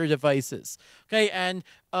future devices. Okay, and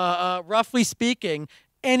roughly speaking,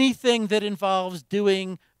 anything that involves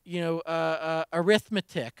doing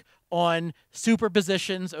arithmetic on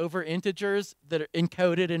superpositions over integers that are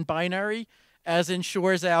encoded in binary, as in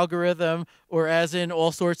Shor's algorithm or as in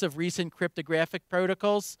all sorts of recent cryptographic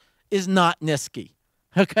protocols, is not NISQ.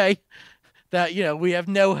 Okay? That, we have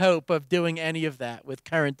no hope of doing any of that with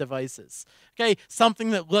current devices. Okay?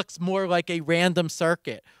 Something that looks more like a random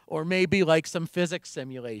circuit or maybe like some physics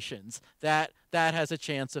simulations, that has a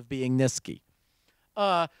chance of being NISQ.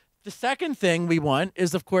 The second thing we want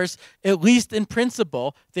is, of course, at least in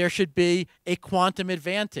principle, there should be a quantum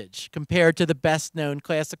advantage compared to the best known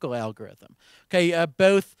classical algorithm. Okay,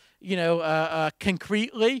 both,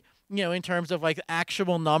 concretely, in terms of like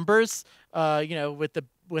actual numbers,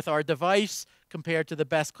 with our device compared to the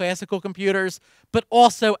best classical computers, but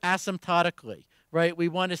also asymptotically, right? We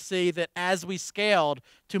want to see that as we scaled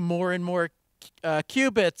to more and more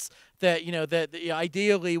qubits, that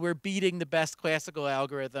ideally we're beating the best classical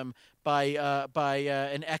algorithm by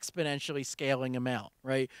an exponentially scaling amount,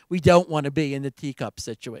 right? We don't want to be in the teacup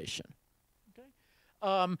situation. Okay?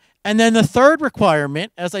 And then the third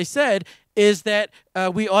requirement, as I said, is that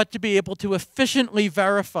we ought to be able to efficiently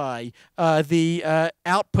verify the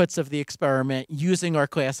outputs of the experiment using our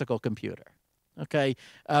classical computer, okay,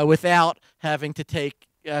 without having to take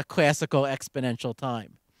classical exponential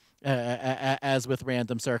time. As with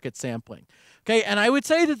random circuit sampling. Okay, and I would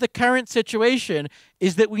say that the current situation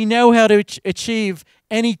is that we know how to achieve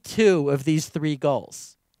any two of these three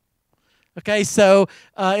goals. Okay, so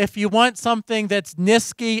if you want something that's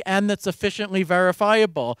NISQ and that's efficiently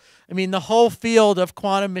verifiable, I mean, the whole field of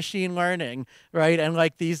quantum machine learning, right, and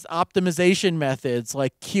like these optimization methods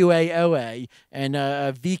like QAOA and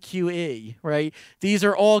VQE, right, these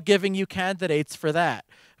are all giving you candidates for that.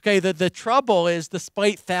 Okay, the trouble is,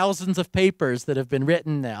 despite thousands of papers that have been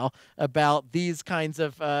written now about these kinds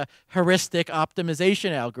of heuristic optimization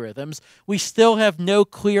algorithms, we still have no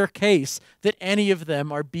clear case that any of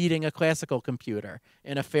them are beating a classical computer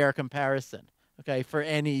in a fair comparison, okay, for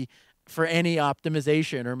any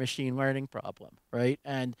optimization or machine learning problem, right?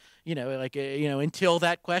 And, until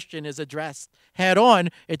that question is addressed head on,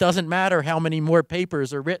 it doesn't matter how many more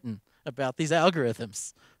papers are written about these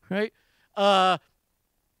algorithms, right?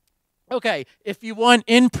 Okay, if you want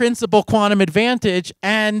in-principle quantum advantage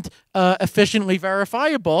and efficiently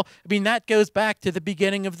verifiable, I mean, that goes back to the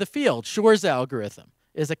beginning of the field. Shor's algorithm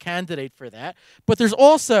is a candidate for that. But there's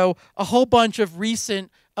also a whole bunch of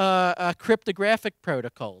recent cryptographic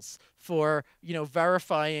protocols for,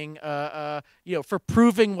 verifying, for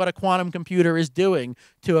proving what a quantum computer is doing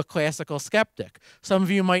to a classical skeptic. Some of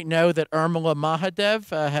you might know that Urmila Mahadev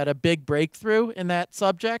had a big breakthrough in that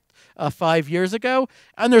subject 5 years ago.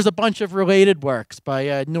 And there's a bunch of related works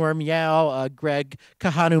by Norm Yao, Greg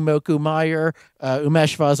Kahanumoku-Meyer,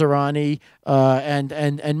 Umesh Vazirani,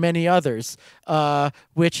 and many others,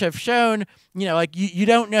 which have shown, you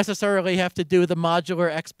don't necessarily have to do the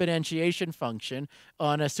modular exponentiation function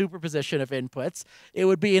on a superposition of inputs. It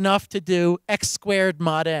would be enough to do x squared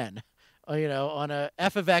mod n, on a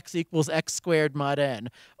f of x equals x squared mod n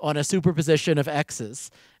on a superposition of x's.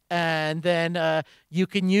 And then you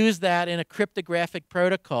can use that in a cryptographic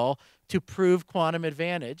protocol to prove quantum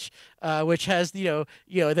advantage, which has,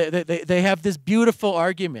 they have this beautiful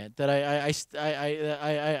argument that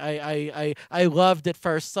I loved at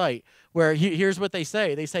first sight, where here's what they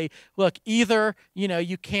say. They say, look, either,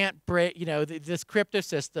 you can't break, this crypto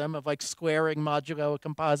system of like squaring modulo a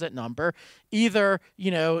composite number, either,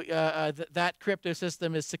 that crypto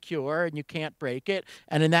system is secure and you can't break it,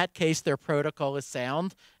 and in that case, their protocol is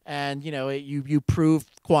sound, and, you prove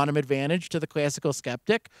quantum advantage to the classical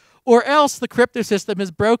skeptic, or else the crypto system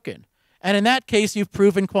is broken. And in that case, you've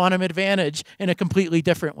proven quantum advantage in a completely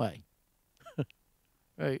different way.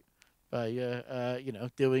 Right? By,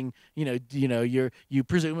 doing, you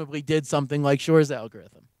presumably did something like Shor's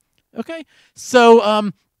algorithm. Okay?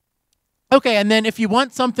 So, okay, and then if you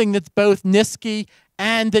want something that's both NISQ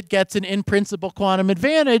and that gets an in-principle quantum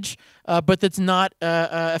advantage, but that's not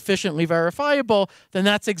efficiently verifiable, then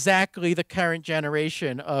that's exactly the current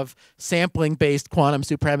generation of sampling-based quantum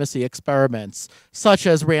supremacy experiments, such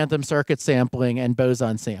as random circuit sampling and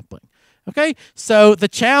boson sampling. Okay, so the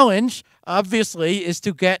challenge, obviously, is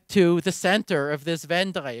to get to the center of this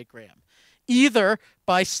Venn diagram, either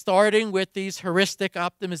by starting with these heuristic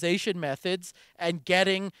optimization methods and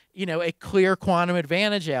getting, a clear quantum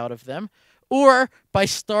advantage out of them, or by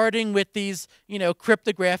starting with these,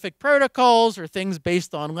 cryptographic protocols or things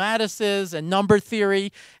based on lattices and number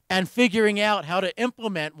theory and figuring out how to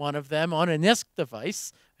implement one of them on a NISQ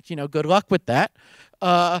device, which, good luck with that.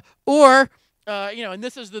 And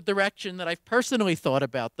this is the direction that I've personally thought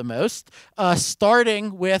about the most,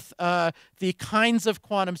 starting with the kinds of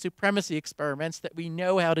quantum supremacy experiments that we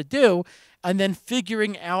know how to do, and then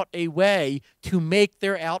figuring out a way to make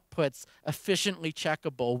their outputs efficiently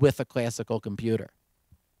checkable with a classical computer.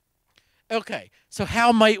 Okay, so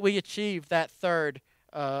how might we achieve that third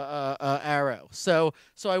arrow? So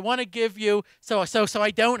I want to give you, so I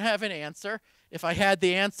don't have an answer. If I had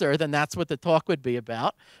the answer, then that's what the talk would be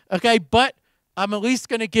about. Okay, but I'm at least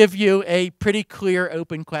going to give you a pretty clear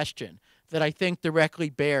open question that I think directly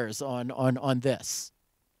bears on this.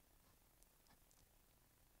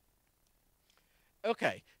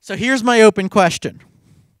 Okay, so here's my open question.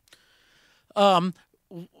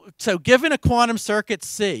 So given a quantum circuit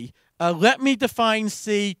C, let me define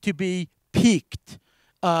C to be peaked.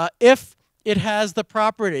 If it has the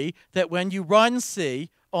property that when you run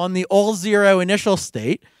C on the all-zero initial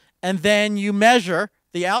state, and then you measure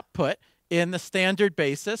the output in the standard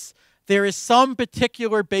basis, there is some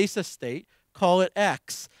particular basis state, call it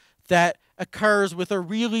X, that occurs with a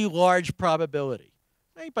really large probability.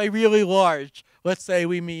 Right? By really large, let's say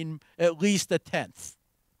we mean at least a tenth.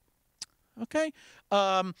 Okay?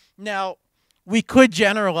 Now, we could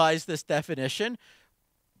generalize this definition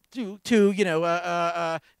to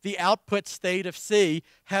the output state of C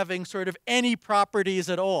having sort of any properties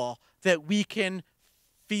at all that we can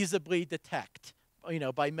feasibly detect,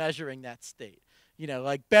 by measuring that state.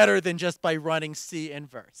 Like better than just by running C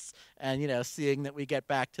inverse and, seeing that we get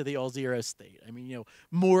back to the all-zero state. I mean,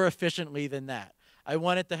 more efficiently than that. I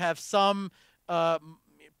want it to have some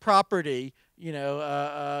property,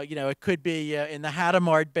 it could be in the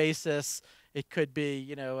Hadamard basis. It could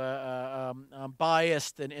be,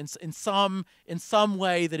 biased and in some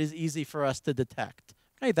way that is easy for us to detect.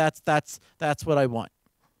 Okay, that's what I want.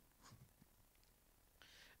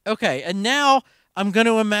 Okay, and now I'm going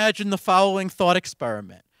to imagine the following thought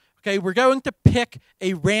experiment. Okay, we're going to pick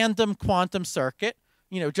a random quantum circuit,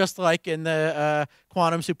 just like in the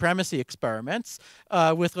quantum supremacy experiments,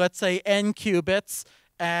 with, let's say, n qubits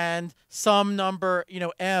and some number,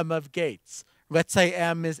 m of gates. Let's say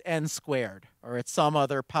m is n squared, or it's some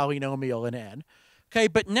other polynomial in n. Okay,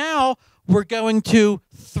 but now we're going to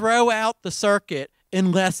throw out the circuit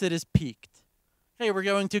unless it is peaked. Okay, we're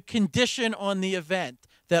going to condition on the event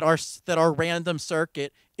that our random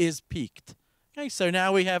circuit is peaked. Okay, so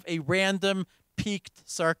now we have a random peaked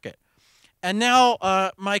circuit. And now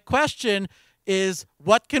my question is,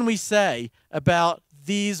 what can we say about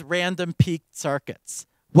these random peaked circuits?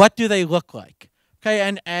 What do they look like?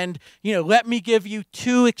 Okay, and let me give you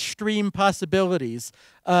two extreme possibilities,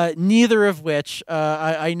 neither of which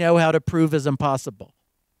I know how to prove is impossible.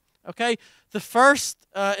 Okay, the first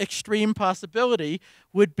extreme possibility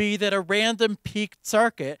would be that a random peaked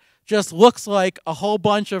circuit just looks like a whole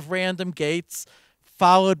bunch of random gates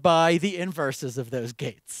followed by the inverses of those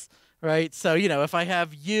gates, right? So, if I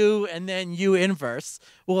have U and then U inverse,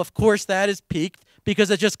 well, of course that is peaked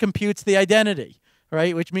because it just computes the identity,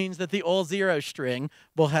 right? Which means that the all-zero string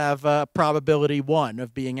will have probability 1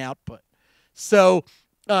 of being output. So,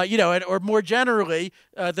 or more generally,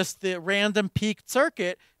 the random peaked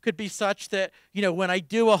circuit could be such that, when I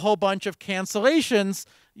do a whole bunch of cancellations,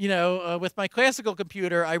 with my classical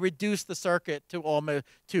computer, I reduce the circuit to almost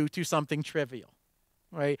to something trivial,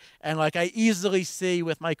 right? And like I easily see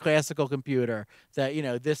with my classical computer that,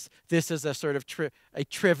 this is a sort of a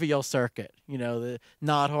trivial circuit,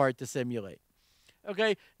 not hard to simulate.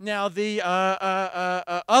 Okay, now the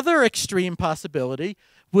other extreme possibility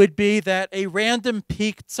would be that a random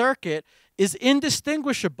peaked circuit is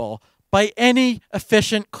indistinguishable by any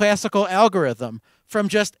efficient classical algorithm from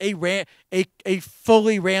just a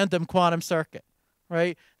fully random quantum circuit,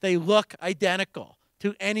 right? They look identical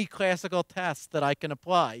to any classical test that I can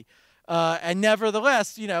apply. And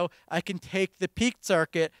nevertheless, I can take the peaked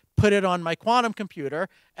circuit, put it on my quantum computer,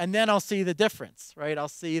 and then I'll see the difference, right? I'll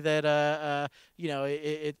see that,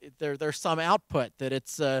 there's some output that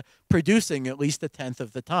it's producing at least a tenth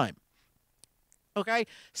of the time. Okay,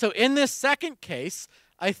 so in this second case,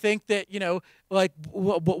 I think that, like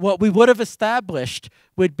what we would have established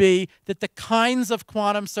would be that the kinds of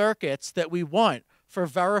quantum circuits that we want for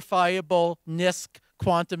verifiable NISQ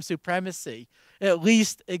quantum supremacy at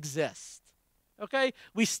least exist. Okay?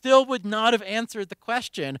 We still would not have answered the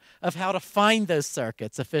question of how to find those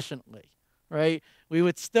circuits efficiently, right? We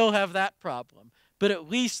would still have that problem. But at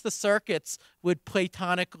least the circuits would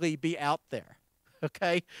platonically be out there.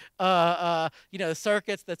 Okay,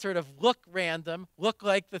 circuits that sort of look random, look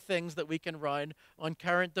like the things that we can run on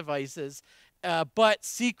current devices, but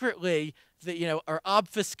secretly, or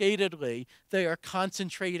obfuscatedly, they are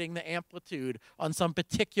concentrating the amplitude on some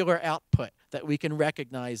particular output that we can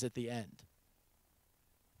recognize at the end.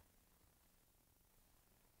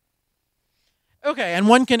 Okay, and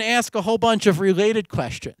one can ask a whole bunch of related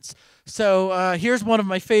questions. So here's one of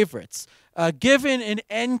my favorites. Given an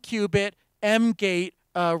n-qubit, m-gate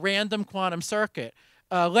random quantum circuit,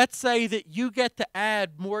 let's say that you get to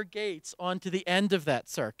add more gates onto the end of that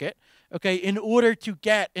circuit, okay, in order to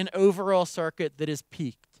get an overall circuit that is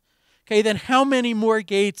peaked. Okay, then how many more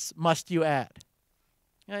gates must you add?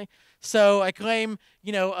 Okay, so I claim,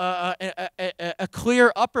 a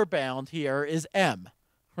clear upper bound here is m.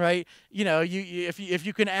 Right? If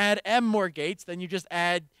you can add m more gates, then you just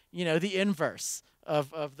add, the inverse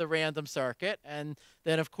of the random circuit, and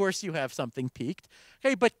then of course you have something peaked.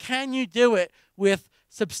 Okay, but can you do it with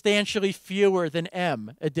substantially fewer than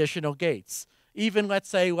m additional gates? Even, let's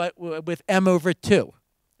say, with m over 2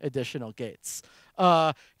 additional gates.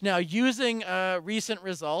 Now, using recent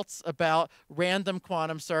results about random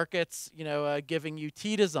quantum circuits, giving you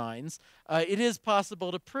T designs, it is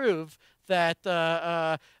possible to prove that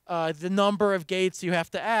the number of gates you have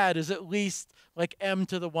to add is at least like m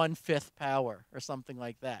to the 1/5 power or something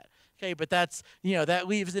like that. Okay, but that's, that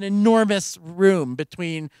leaves an enormous room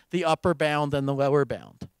between the upper bound and the lower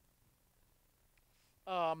bound.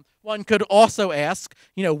 One could also ask,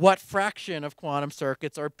 what fraction of quantum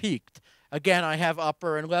circuits are peaked? Again, I have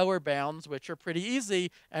upper and lower bounds, which are pretty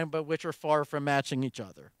easy, but which are far from matching each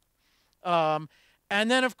other. And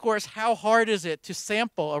then, of course, how hard is it to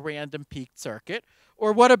sample a random peaked circuit?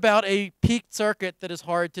 Or what about a peaked circuit that is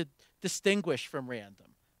hard to distinguish from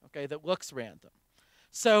random, okay, that looks random?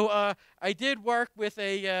 So I did work with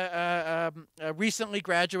a recently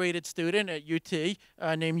graduated student at UT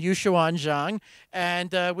named Yushuan Zhang,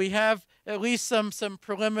 and we have at least some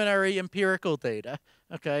preliminary empirical data,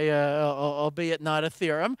 okay, albeit not a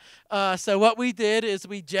theorem. So what we did is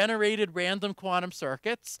we generated random quantum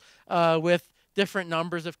circuits with different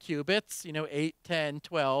numbers of qubits, 8, 10,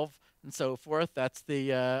 12, and so forth. That's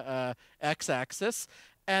the x-axis.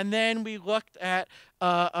 And then we looked at,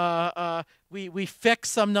 we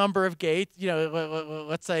fixed some number of gates,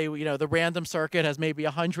 let's say, the random circuit has maybe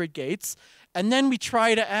 100 gates. And then we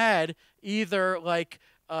try to add either like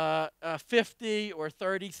 50 or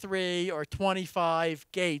 33 or 25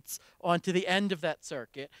 gates onto the end of that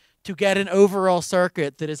circuit to get an overall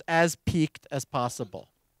circuit that is as peaked as possible.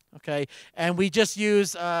 Okay, and we just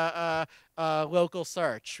use local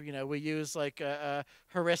search. We use like a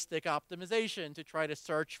heuristic optimization to try to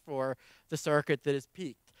search for the circuit that is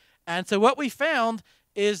peaked. And so what we found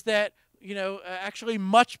is that actually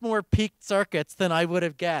much more peaked circuits than I would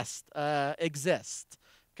have guessed exist.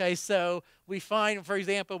 Okay, so we find, for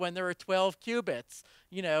example, when there are 12 qubits,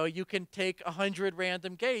 you can take 100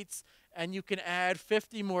 random gates and you can add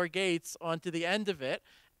 50 more gates onto the end of it,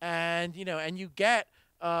 and you get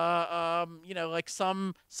like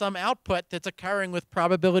some output that's occurring with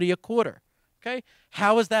probability 1/4. Okay,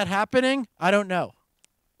 how is that happening? I don't know.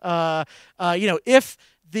 If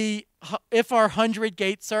our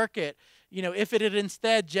 100-gate circuit, if it had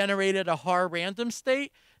instead generated a Harrow random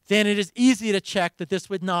state, then it is easy to check that this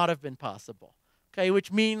would not have been possible. Okay,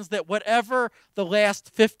 which means that whatever the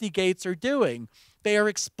last 50 gates are doing, they are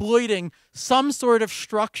exploiting some sort of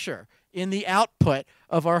structure in the output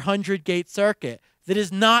of our 100-gate circuit that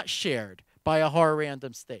is not shared by a Harrow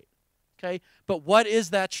random state. Okay, but what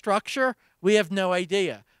is that structure? We have no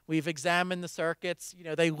idea. We've examined the circuits.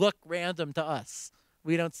 They look random to us.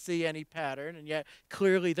 We don't see any pattern, and yet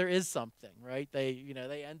clearly there is something, right?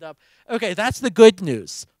 They end up. Okay, that's the good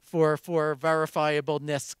news for verifiable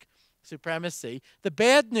NISQ supremacy. The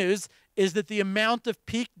bad news is that the amount of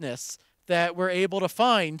peakness that we're able to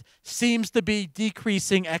find seems to be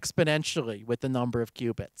decreasing exponentially with the number of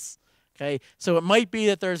qubits. Okay, so it might be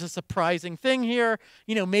that there's a surprising thing here,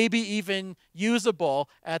 maybe even usable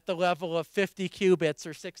at the level of 50 qubits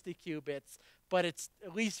or 60 qubits, but it's,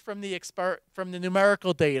 at least from the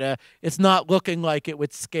numerical data, it's not looking like it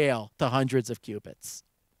would scale to hundreds of qubits.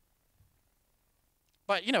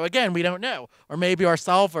 But, again, we don't know. Or maybe our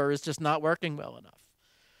solver is just not working well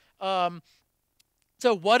enough.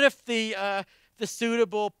 So what if the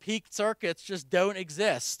suitable peaked circuits just don't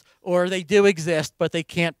exist, or they do exist, but they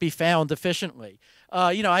can't be found efficiently?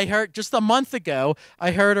 I heard just a month ago,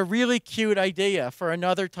 I heard a really cute idea for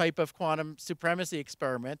another type of quantum supremacy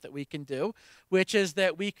experiment that we can do, which is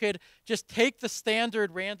that we could just take the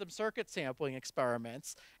standard random circuit sampling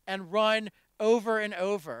experiments and run over and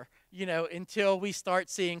over, until we start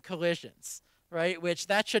seeing collisions, right? Which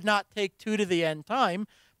that should not take 2 to the n time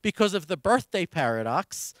because of the birthday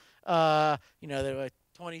paradox. There were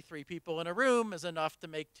 23 people in a room is enough to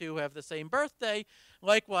make 2 have the same birthday.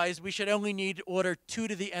 Likewise, we should only need order 2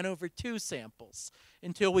 to the n over 2 samples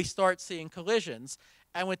until we start seeing collisions.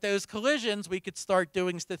 And with those collisions, we could start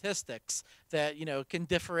doing statistics that can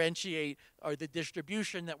differentiate the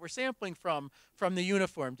distribution that we're sampling from the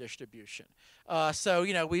uniform distribution. So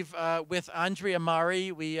we've with Andrea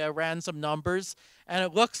Mari, we ran some numbers, and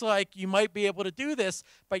it looks like you might be able to do this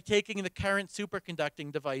by taking the current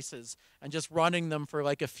superconducting devices and just running them for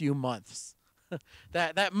like a few months.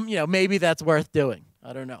 Maybe that's worth doing.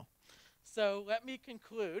 I don't know. So let me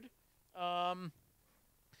conclude.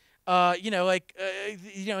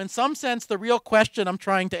 In some sense, the real question I'm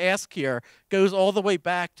trying to ask here goes all the way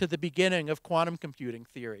back to the beginning of quantum computing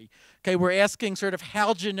theory. Okay, we're asking sort of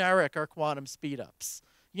how generic are quantum speedups?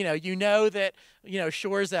 You know that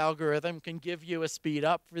Shor's algorithm can give you a speed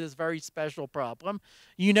up for this very special problem.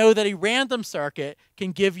 You know that a random circuit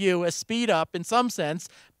can give you a speed up in some sense,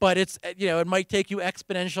 but it's it might take you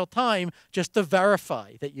exponential time just to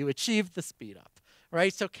verify that you achieved the speed up.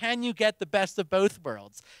 Right? So can you get the best of both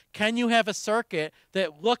worlds? Can you have a circuit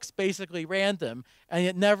that looks basically random and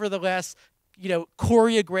it nevertheless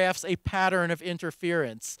choreographs a pattern of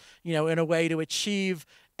interference, in a way to achieve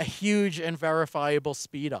a huge and verifiable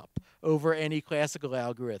speed up over any classical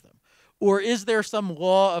algorithm? Or is there some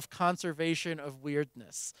law of conservation of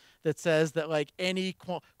weirdness that says that like any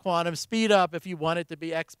quantum speed up, if you want it to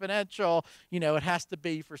be exponential, it has to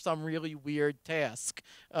be for some really weird task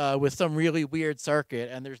with some really weird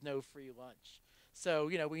circuit, and there's no free lunch. So,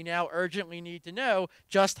 we now urgently need to know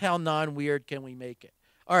just how non-weird can we make it.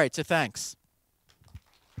 All right, so thanks.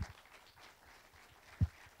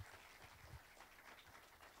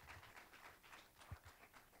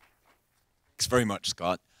 Thanks very much,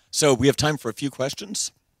 Scott. So we have time for a few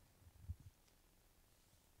questions.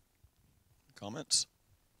 Comments?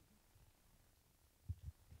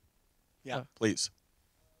 Yeah, please.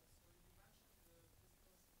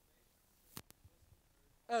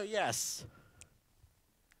 Oh, yes.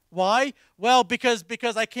 Why? Well, because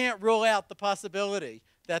I can't rule out the possibility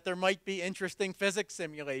that there might be interesting physics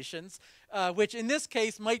simulations, which in this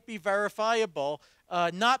case might be verifiable,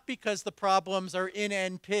 not because the problems are in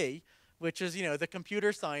NP, which is, the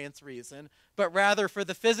computer science reason, but rather for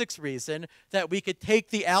the physics reason that we could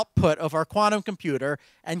take the output of our quantum computer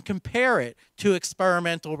and compare it to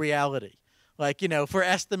experimental reality. Like, if we're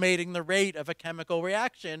estimating the rate of a chemical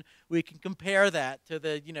reaction, we can compare that to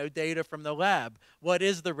the, data from the lab. What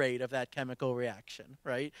is the rate of that chemical reaction,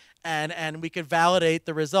 right? And we could validate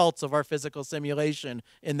the results of our physical simulation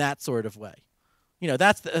in that sort of way.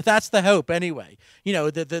 That's the hope anyway.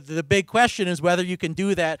 The big question is whether you can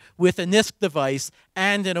do that with a NISQ device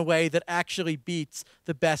and in a way that actually beats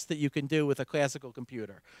the best that you can do with a classical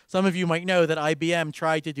computer. Some of you might know that IBM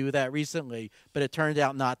tried to do that recently, but it turned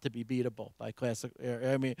out not to be beatable by classical.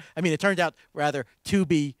 It turned out rather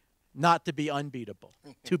not to be unbeatable,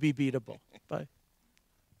 to be beatable. But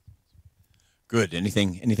good.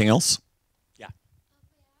 Anything else? Yeah.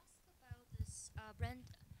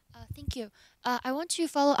 Thank you. I want to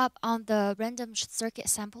follow up on the random circuit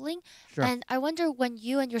sampling. Sure. And I wonder, when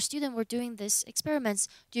you and your student were doing these experiments,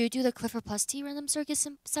 do you do the Clifford plus T random circuit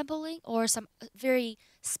sampling or some very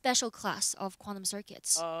special class of quantum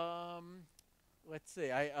circuits? Let's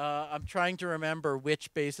see. I'm trying to remember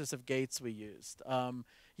which basis of gates we used.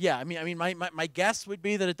 My guess would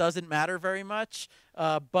be that it doesn't matter very much,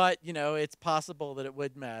 but it's possible that it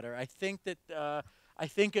would matter. I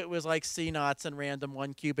think it was like C-naughts and random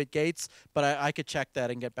 1-qubit gates, but I could check that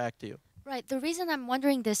and get back to you. Right. The reason I'm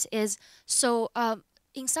wondering this is,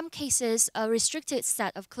 in some cases, a restricted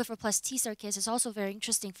set of Clifford plus T circuits is also very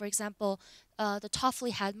interesting. For example, the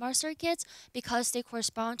Toffoli-Hadamard circuits, because they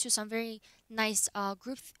correspond to some very nice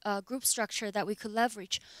group structure that we could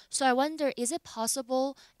leverage. So I wonder, is it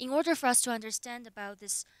possible, in order for us to understand about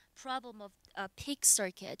this problem of a peak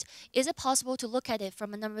circuit, is it possible to look at it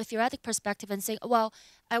from a number theoretic perspective and say, well,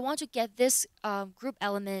 I want to get this group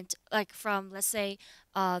element, like from, let's say,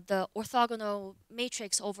 the orthogonal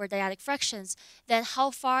matrix over dyadic fractions, then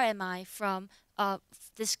how far am I from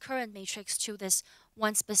this current matrix to this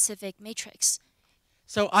one specific matrix?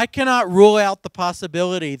 So I cannot rule out the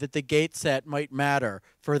possibility that the gate set might matter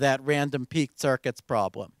for that random peaked circuits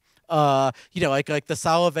problem. Like the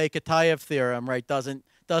Solovey-Kitaev theorem, right, doesn't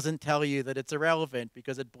doesn't tell you that it's irrelevant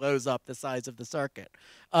because it blows up the size of the circuit.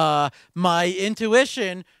 My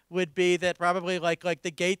intuition would be that probably like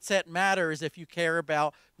the gate set matters if you care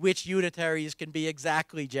about which unitaries can be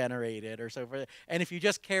exactly generated or so forth. And if you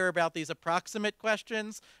just care about these approximate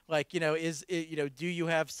questions, like do you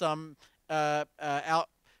have some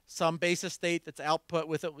some basis state that's output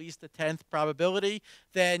with at least a 10th probability,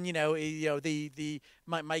 then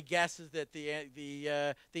my guess is that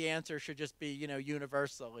the answer should just be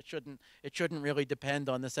universal. It shouldn't really depend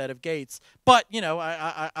on the set of gates. But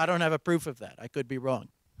I don't have a proof of that. I could be wrong.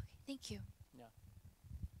 Okay, thank you. Yeah.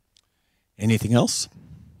 Anything else?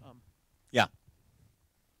 Yeah.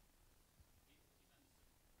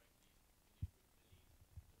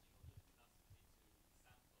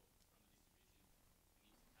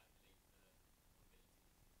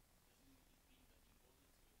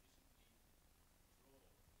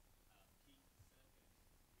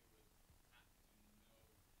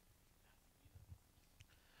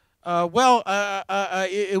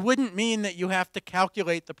 It wouldn't mean that you have to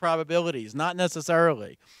calculate the probabilities, not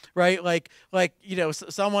necessarily, right?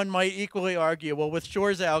 Someone might equally argue, well, with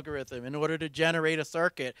Shor's algorithm, in order to generate a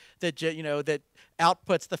circuit that that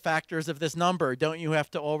outputs the factors of this number, don't you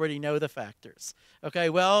have to already know the factors? Okay,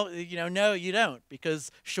 well, no, you don't,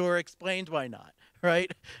 because Shor explained why not.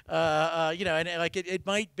 Right, it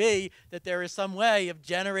might be that there is some way of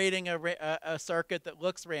generating a circuit that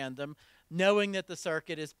looks random, knowing that the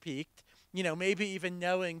circuit is peaked, maybe even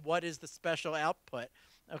knowing what is the special output,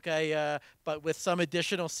 okay, but with some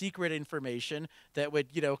additional secret information that would,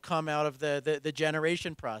 come out of the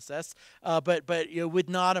generation process, but it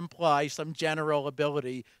would not imply some general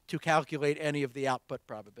ability to calculate any of the output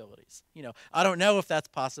probabilities. I don't know if that's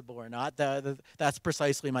possible or not. That's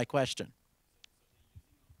precisely my question.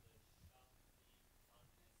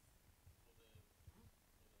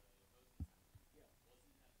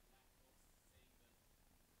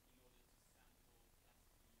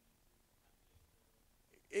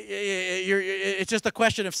 It's just a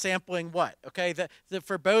question of sampling what, okay?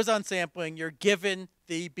 For boson sampling, you're given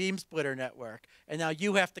the beam splitter network, and now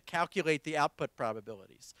you have to calculate the output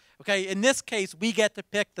probabilities. Okay, in this case, we get to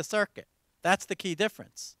pick the circuit. That's the key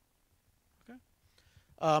difference. Okay.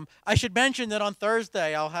 I should mention that on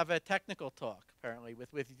Thursday, I'll have a technical talk, apparently,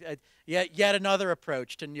 with yet another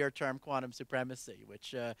approach to near-term quantum supremacy,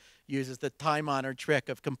 which uses the time-honored trick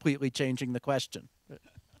of completely changing the question.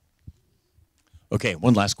 Okay,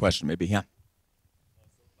 one last question, maybe. Yeah.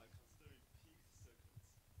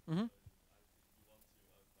 Mm-hmm.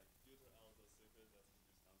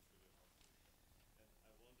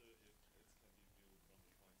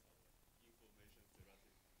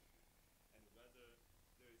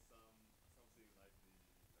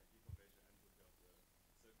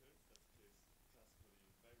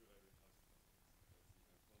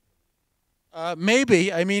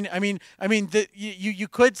 Maybe. You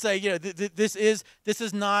could say, this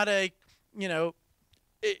is not a,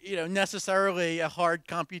 necessarily a hard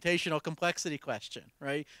computational complexity question,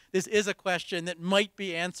 right? This is a question that might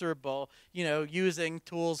be answerable, using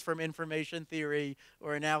tools from information theory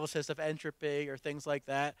or analysis of entropy or things like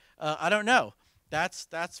that. I don't know. That's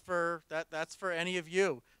for any of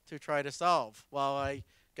you to try to solve while I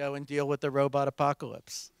go and deal with the robot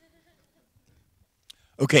apocalypse.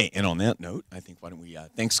 Okay, and on that note, I think why don't we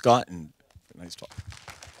thank Scott and nice talk.